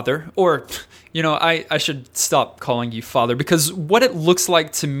 Father, or, I should stop calling you Father, because what it looks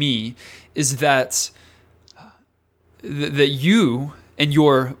like to me is that that you and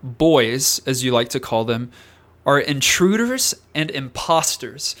your boys, as you like to call them, are intruders and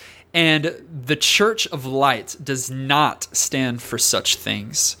imposters, and the Church of Light does not stand for such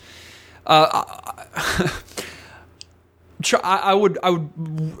things. I'd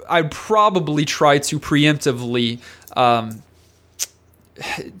probably try to preemptively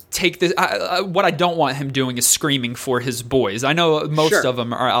take this. What I don't want him doing is screaming for his boys. I know most of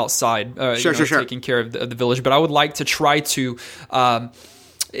them are outside, taking care of the village, but I would like to try to,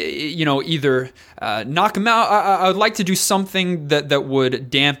 either knock him out. I would like to do something that would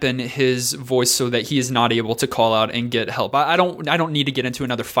dampen his voice so that he is not able to call out and get help. I don't need to get into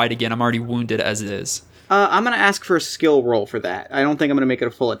another fight again. I'm already wounded as it is. I'm going to ask for a skill roll for that. I don't think I'm going to make it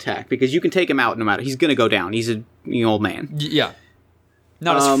a full attack, because you can take him out no matter. He's going to go down. He's an old man. Yeah.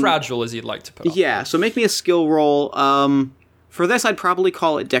 Not as fragile as you'd like to put. Yeah, so make me a skill roll. For this, I'd probably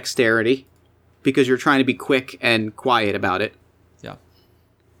call it dexterity, because you're trying to be quick and quiet about it. Yeah.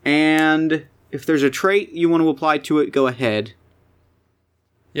 And if there's a trait you want to apply to it, go ahead.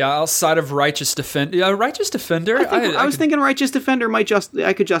 Yeah, outside of Righteous Defender. Yeah, Righteous Defender. I was thinking Righteous Defender I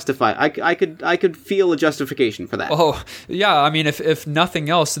could justify. I could feel a justification for that. Oh, yeah. I mean, if nothing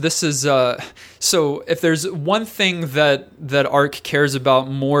else, this is so. If there's one thing that Ark cares about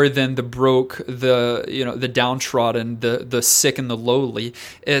more than the broke, the downtrodden, the sick and the lowly,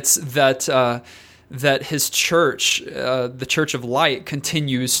 it's that his church, the Church of Light,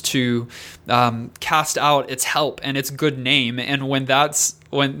 continues to cast out its help and its good name, and when that's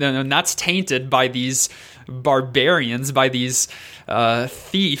tainted by these barbarians, by these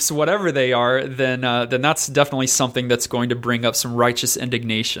thieves, whatever they are, then that's definitely something that's going to bring up some righteous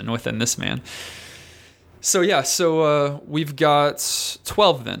indignation within this man. So yeah, we've got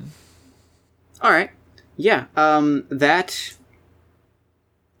 12 then. All right, yeah, that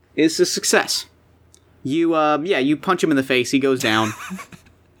is a success. You punch him in the face. He goes down.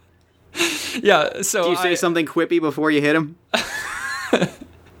 Yeah. So do you say something quippy before you hit him?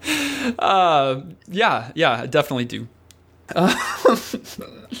 Yeah, I definitely do.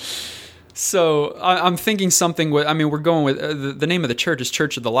 So I'm thinking something with. I mean, we're going with the name of the church is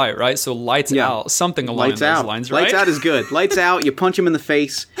Church of the Light, right? So lights out, something along those lines, right? Lights out is good. Lights out. You punch him in the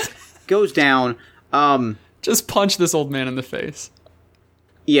face. Goes down. Just punch this old man in the face.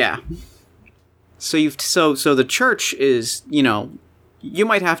 Yeah. So the church is, you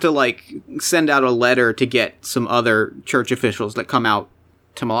might have to send out a letter to get some other church officials that come out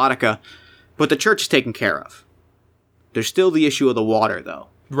to Melodica, but the church is taken care of. There's still the issue of the water, though.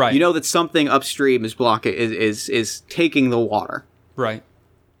 Right. You know that something upstream is blocking is taking the water. Right.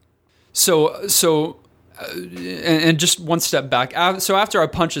 So. And just one step back. So after I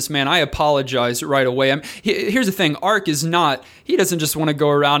punch this man, I apologize right away. Here's the thing: Ark is not. He doesn't just want to go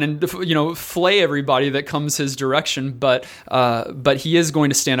around and flay everybody that comes his direction, but he is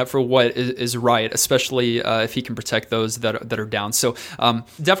going to stand up for what is right, especially if he can protect those that are down. So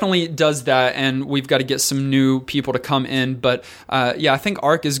definitely does that, and we've got to get some new people to come in. But I think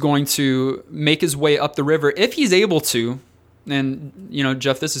Ark is going to make his way up the river if he's able to. And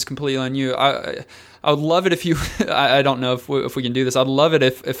Jeff, this is completely on you. I would love it if you. I don't know if we can do this. I'd love it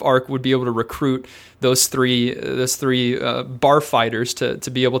if Ark would be able to recruit those three bar fighters to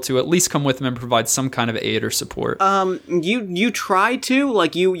be able to at least come with him and provide some kind of aid or support. You try to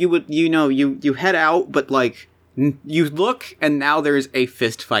you head out, but you look and now there's a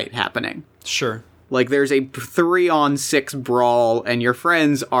fist fight happening. Sure. There's a 3-on-6 brawl, and your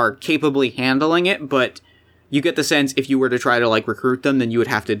friends are capably handling it, but you get the sense if you were to try to recruit them, then you would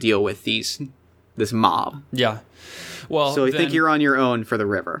have to deal with these this mob. Yeah. Well, So I then, think you're on your own for the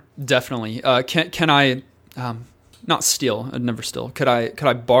river. definitely. Can I not steal? I'd never steal. Could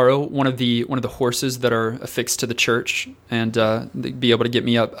I borrow one of the horses that are affixed to the church and be able to get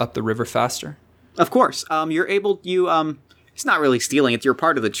me up the river faster? Of course. You're able. It's not really stealing. It's you're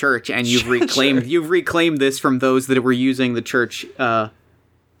part of the church, and you've reclaimed. Sure. You've reclaimed this from those that were using the church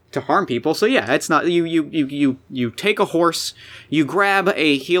to harm people. So yeah, it's not you take a horse, you grab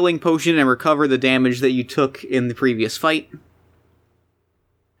a healing potion and recover the damage that you took in the previous fight,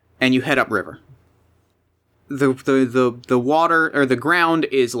 and you head upriver. The water or the ground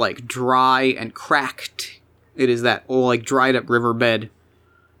is like dry and cracked. It is that like dried up riverbed.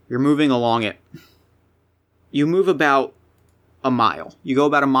 You're moving along it. You move about a mile. You go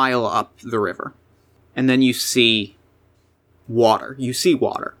about a mile up the river, and then you see water. You see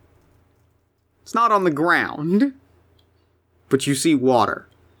water. It's not on the ground, but you see water.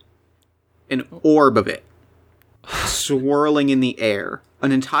 An orb of it. Swirling in the air.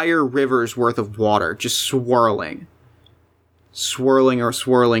 An entire river's worth of water just swirling. Swirling or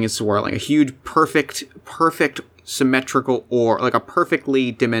swirling and swirling. A huge, perfect, symmetrical orb. Like a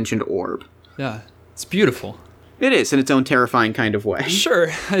perfectly dimensioned orb. Yeah. It's beautiful. It is, in its own terrifying kind of way. Sure.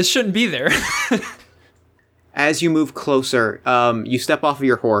 It shouldn't be there. As you move closer, you step off of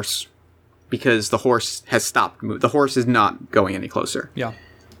your horse because the horse has stopped moving. The horse is not going any closer. Yeah.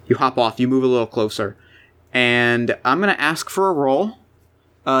 You hop off, you move a little closer, and I'm going to ask for a roll.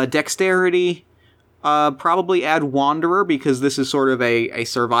 Dexterity, probably add Wanderer because this is sort of a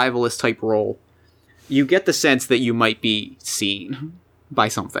survivalist type role. You get the sense that you might be seen by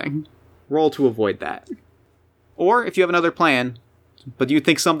something. Roll to avoid that. Or if you have another plan, but you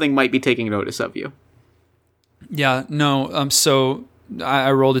think something might be taking notice of you. Yeah, no, so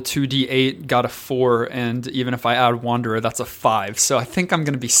I rolled a 2d8, got a 4, and even if I add Wanderer, that's a 5, so I think I'm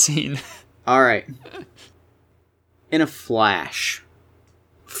going to be seen. All right. In a flash,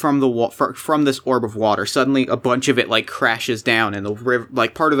 from this orb of water, suddenly a bunch of it like crashes down, and the river,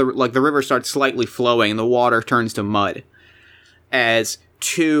 like part of the river starts slightly flowing, and the water turns to mud as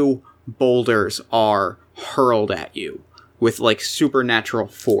two boulders are hurled at you with like supernatural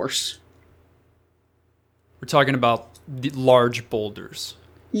force. We're talking about the large boulders.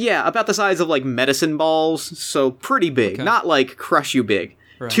 Yeah, about the size of like medicine balls, so pretty big. Okay. Not like crush you big.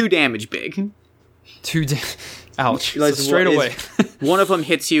 Right. 2 damage big. Ouch. Like, So straight away. one of them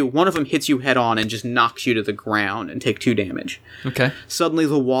hits you head on and just knocks you to the ground and take 2 damage. Okay. Suddenly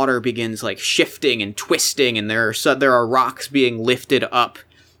the water begins like shifting and twisting, and there are rocks being lifted up,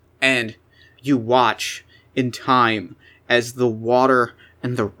 and you watch in time as the water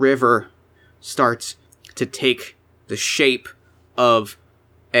and the river starts to take the shape of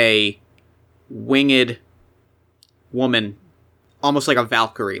a winged woman, almost like a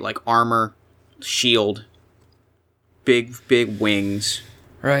Valkyrie, like armor, shield, big wings.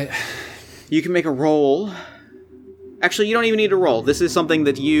 Right. You can make a roll. Actually, you don't even need to roll. This is something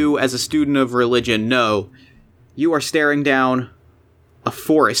that you, as a student of religion, know. You are staring down a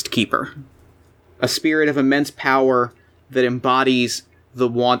forest keeper. A spirit of immense power that embodies the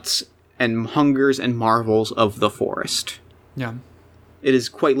wants and hungers and marvels of the forest. Yeah. It is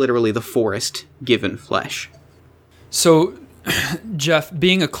quite literally the forest given flesh. So, Jeff,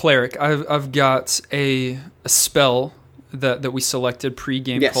 being a cleric, I've got a spell that we selected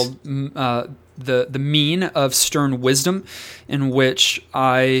pre-game Yes. called the Mean of Stern Wisdom, in which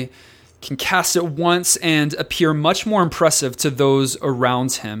I can cast it once and appear much more impressive to those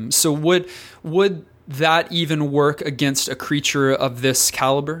around him. So would that even work against a creature of this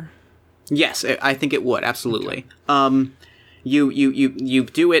caliber? Yes, I think it would, absolutely. Okay. You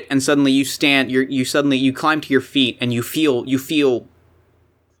do it, and suddenly you stand. You climb to your feet, and you feel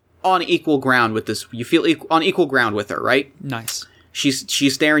on equal ground with this. You feel on equal ground with her, right? Nice.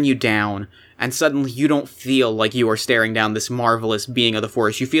 She's staring you down, and suddenly you don't feel like you are staring down this marvelous being of the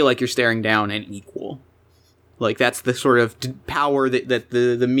forest. You feel like you're staring down an equal. Like that's the sort of power that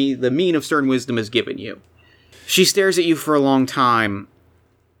the Mean of Stern Wisdom has given you. She stares at you for a long time,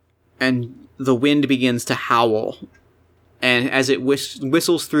 and the wind begins to howl. And as it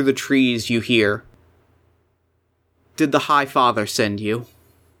whistles through the trees, you hear, "Did the High Father send you?"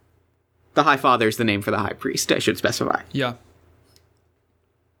 The High Father is the name for the High Priest, I should specify. Yeah.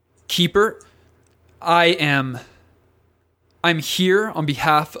 Keeper, I'm here on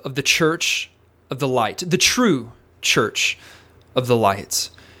behalf of the Church of the Light, the true Church of the Light.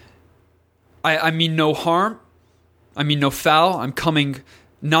 I mean no harm. I mean no foul. I'm coming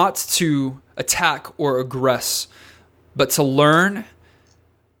not to attack or aggress, but to learn,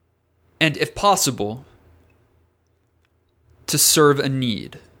 and if possible, to serve a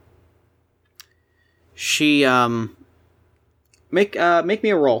need. She make me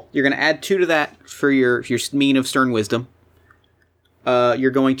a roll. You're going to add 2 to that for your mean of stern wisdom.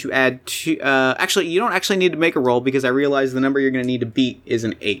 You're going to add 2. Actually, you don't actually need to make a roll because I realize the number you're going to need to beat is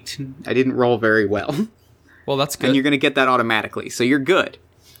an 8. I didn't roll very well. Well, that's good. And you're going to get that automatically, so you're good.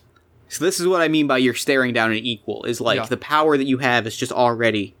 So this is what I mean by you're staring down an equal, is like the power that you have is just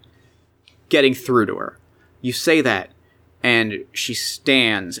already getting through to her. You say that, and she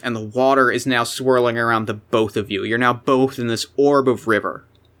stands, and the water is now swirling around the both of you. You're now both in this orb of river.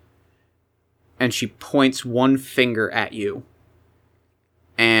 And she points one finger at you.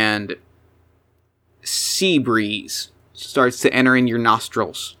 And sea breeze starts to enter in your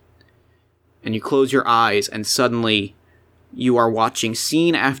nostrils. And you close your eyes, and suddenly you are watching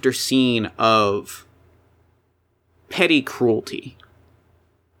scene after scene of petty cruelty.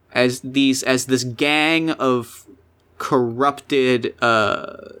 As this gang of corrupted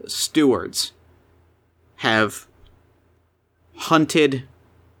stewards have hunted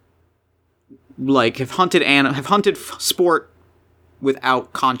sport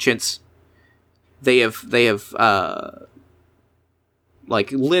without conscience. They have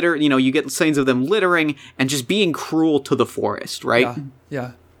litter, you get scenes of them littering and just being cruel to the forest, right?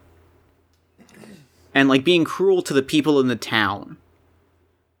 Yeah. And being cruel to the people in the town.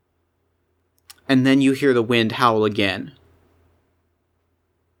 And then you hear the wind howl again.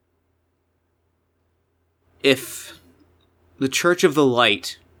 If the Church of the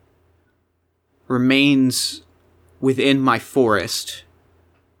Light remains within my forest,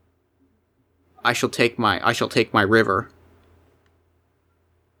 I shall take my river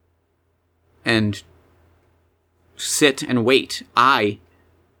and sit and wait. I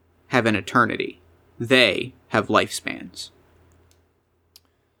have an eternity. They have lifespans.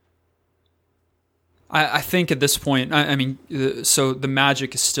 I think at this point, so the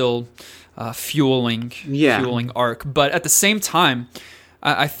magic is still fueling Ark, but at the same time,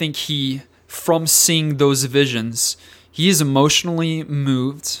 I think from seeing those visions, he is emotionally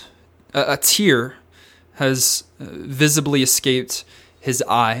moved. A tear has visibly escaped his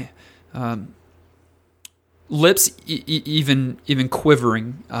eye, lips even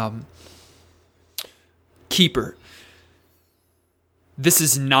quivering. Keeper, this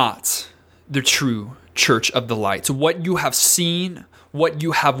is not the true Church of the Light. What you have seen, what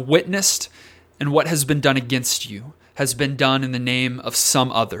you have witnessed, and what has been done against you has been done in the name of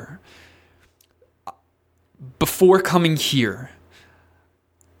some other. Before coming here,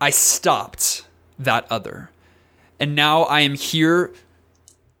 I stopped that other. And now I am here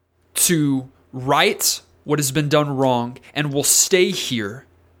to right what has been done wrong and will stay here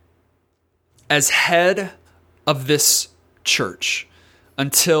as head of this church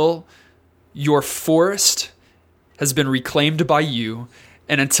until your forest has been reclaimed by you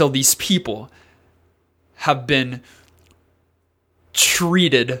and until these people have been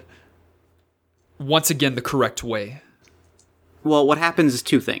treated once again the correct way. Well, what happens is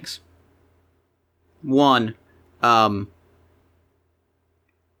 2 things. One,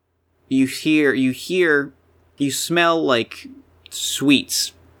 you smell like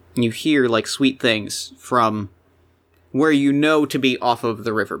sweets. You hear sweet things from where to be off of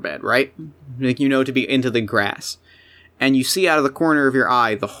the riverbed, right? To be into the grass. And you see out of the corner of your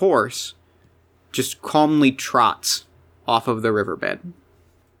eye the horse just calmly trots off of the riverbed.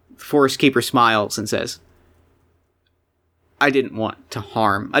 The forest keeper smiles and says, I didn't want to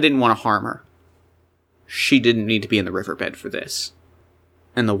harm her. She didn't need to be in the riverbed for this.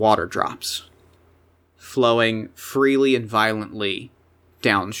 And the water drops, flowing freely and violently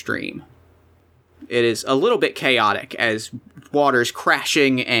downstream. It is a little bit chaotic as water's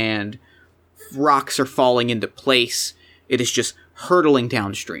crashing and rocks are falling into place. It is just hurtling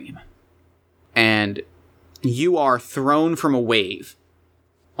downstream. And you are thrown from a wave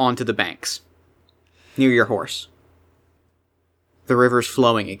onto the banks near your horse. The river's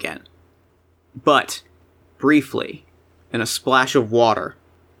flowing again. But, briefly, in a splash of water,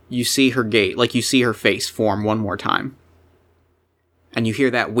 you see her you see her face form one more time. And you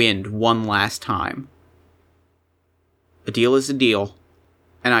hear that wind one last time. A deal is a deal,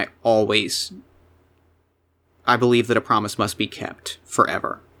 and I believe that a promise must be kept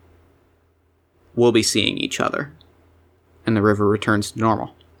forever. We'll be seeing each other, and the river returns to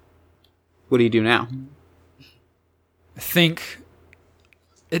normal. What do you do now? I think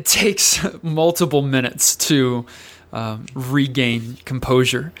it takes multiple minutes to regain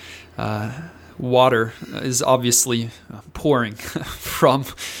composure. Water is obviously pouring from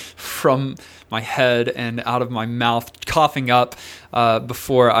my head and out of my mouth, coughing up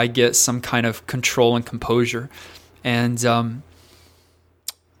before I get some kind of control and composure. And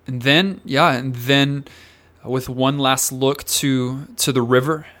And then with one last look to the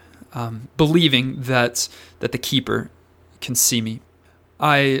river, believing that the keeper can see me,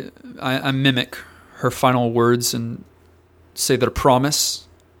 I mimic her final words and say that a promise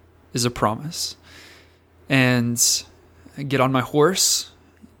is a promise, and I get on my horse,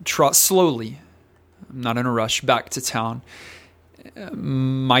 trot slowly, I'm not in a rush, back to town.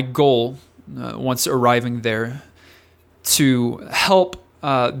 My goal, once arriving there, to help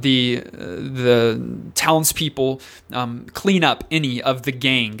the townspeople clean up any of the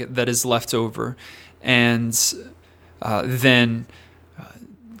gang that is left over, and then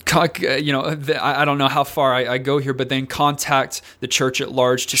I don't know how far I go here, but then contact the church at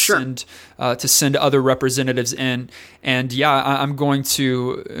large to send other representatives in, and I'm going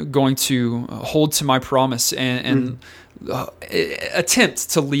to hold to my promise and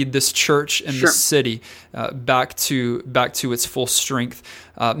attempt to lead this church and this city back to its full strength,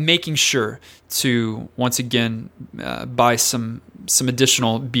 making sure to once again buy some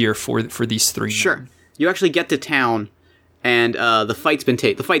additional beer for these three men. You actually get to town, and the fight's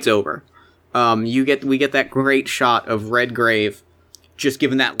over. We get that great shot of Redgrave just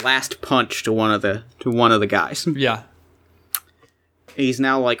giving that last punch to one of the guys. Yeah. He's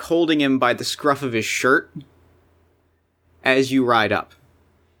now like holding him by the scruff of his shirt as you ride up.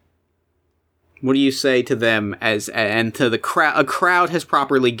 What do you say to them and to the crowd? A crowd has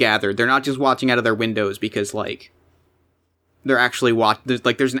properly gathered. They're not just watching out of their windows because like they're actually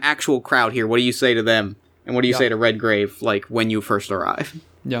there's an actual crowd here. What do you say to them? And what do you say to Redgrave, like, when you first arrive?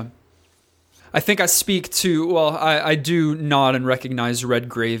 Yeah. I think I speak to, I do nod and recognize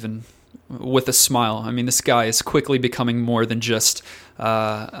Redgrave and with a smile. I mean, this guy is quickly becoming more than just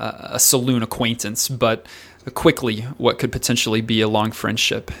a saloon acquaintance, but quickly what could potentially be a long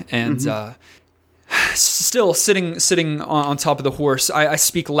friendship. And still sitting on top of the horse, I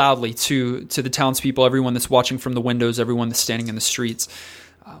speak loudly to the townspeople, everyone that's watching from the windows, everyone that's standing in the streets.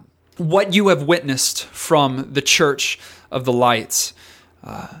 What you have witnessed from the Church of the Light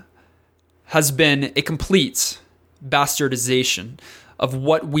has been a complete bastardization of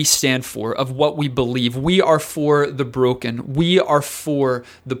what we stand for, of what we believe. We are for the broken. We are for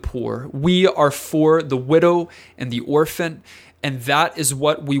the poor. We are for the widow and the orphan. And that is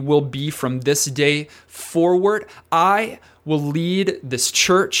what we will be from this day forward. I will lead this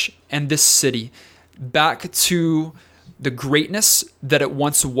church and this city back to the greatness that it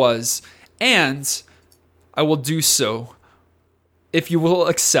once was, and I will do so, if you will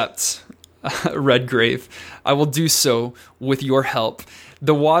accept, Redgrave, I will do so with your help.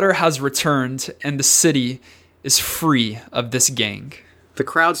 The water has returned, and the city is free of this gang. The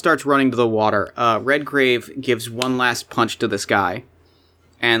crowd starts running to the water. Redgrave gives one last punch to this guy,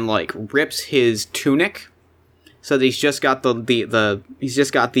 and like rips his tunic, so that he's just got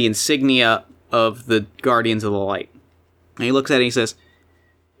the insignia of the Guardians of the Light. And he looks at it and he says,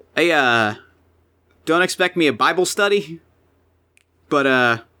 "Hey, don't expect me a Bible study, but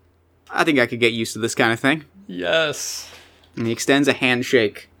I think I could get used to this kind of thing." Yes. And he extends a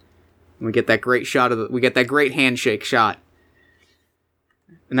handshake. And we get that great great handshake shot.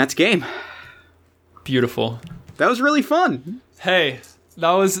 And that's game. Beautiful. That was really fun. Hey,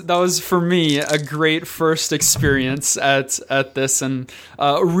 that was for me a great first experience at this, and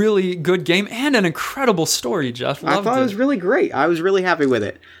a really good game and an incredible story, Jeff. Loved I thought it was really great. I was really happy with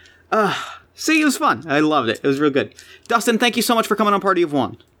it. It was fun. I loved it. It was real good. Dustin, thank you so much for coming on Party of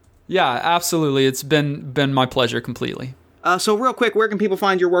One. Yeah, absolutely. It's been my pleasure completely. So real quick, where can people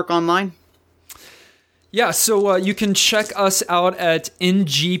find your work online? Yeah, so you can check us out at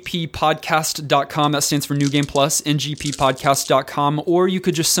ngppodcast.com. That stands for New Game Plus, ngppodcast.com. Or you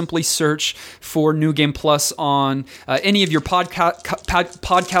could just simply search for New Game Plus on any of your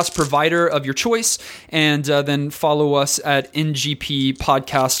podcast provider of your choice, and then follow us at NGP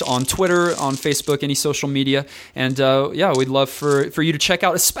Podcast on Twitter, on Facebook, any social media. And we'd love for you to check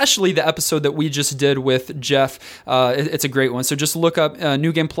out, especially the episode that we just did with Jeff. It's a great one. So just look up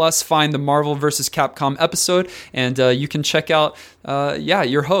New Game Plus, find the Marvel vs. Capcom episode, and you can check out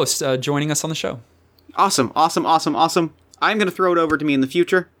your host joining us on the show. Awesome. I'm going to throw it over to me in the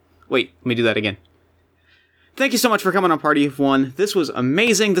future. Wait, let me do that again. Thank you so much for coming on Party of One. This was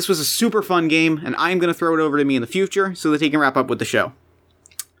amazing. This was a super fun game, and I'm going to throw it over to me in the future so that he can wrap up with the show.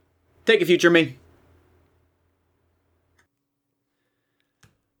 Take it, future me.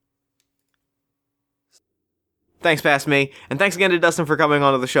 Thanks, past me, and thanks again to Dustin for coming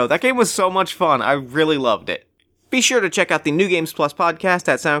onto the show. That game was so much fun. I really loved it. Be sure to check out the New Games Plus podcast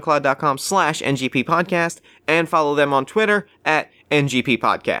at soundcloud.com/NGP podcast and follow them on Twitter at NGP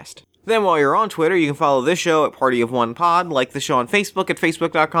podcast. Then while you're on Twitter, you can follow this show at Party of One Pod, like the show on Facebook at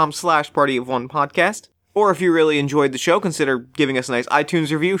facebook.com/partyofonepodcast. Or if you really enjoyed the show, consider giving us a nice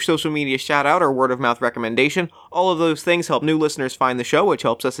iTunes review, social media shout-out, or word-of-mouth recommendation. All of those things help new listeners find the show, which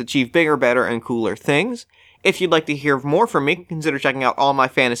helps us achieve bigger, better, and cooler things. If you'd like to hear more from me, consider checking out All My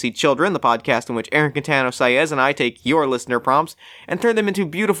Fantasy Children, the podcast in which Aaron Quintano Saez and I take your listener prompts and turn them into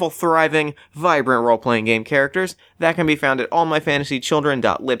beautiful, thriving, vibrant role-playing game characters. That can be found at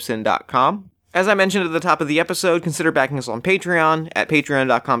allmyfantasychildren.libsyn.com. As I mentioned at the top of the episode, consider backing us on Patreon at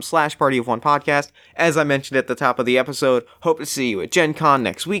patreon.com/partyofonepodcast. As I mentioned at the top of the episode, hope to see you at Gen Con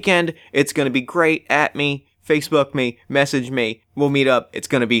next weekend. It's going to be great. At me, Facebook me, message me. We'll meet up. It's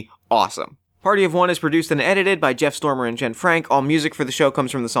going to be awesome. Party of One is produced and edited by Jeff Stormer and Jen Frank. All music for the show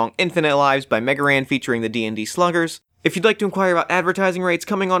comes from the song Infinite Lives by Megaran featuring the D&D Sluggers. If you'd like to inquire about advertising rates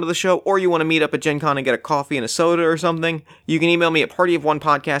coming onto the show, or you want to meet up at Gen Con and get a coffee and a soda or something, you can email me at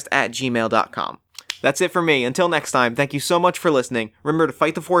partyofonepodcast@gmail.com. That's it for me. Until next time, thank you so much for listening. Remember to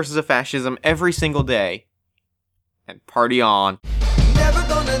fight the forces of fascism every single day. And party on. Never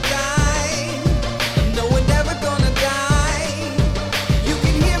gonna die.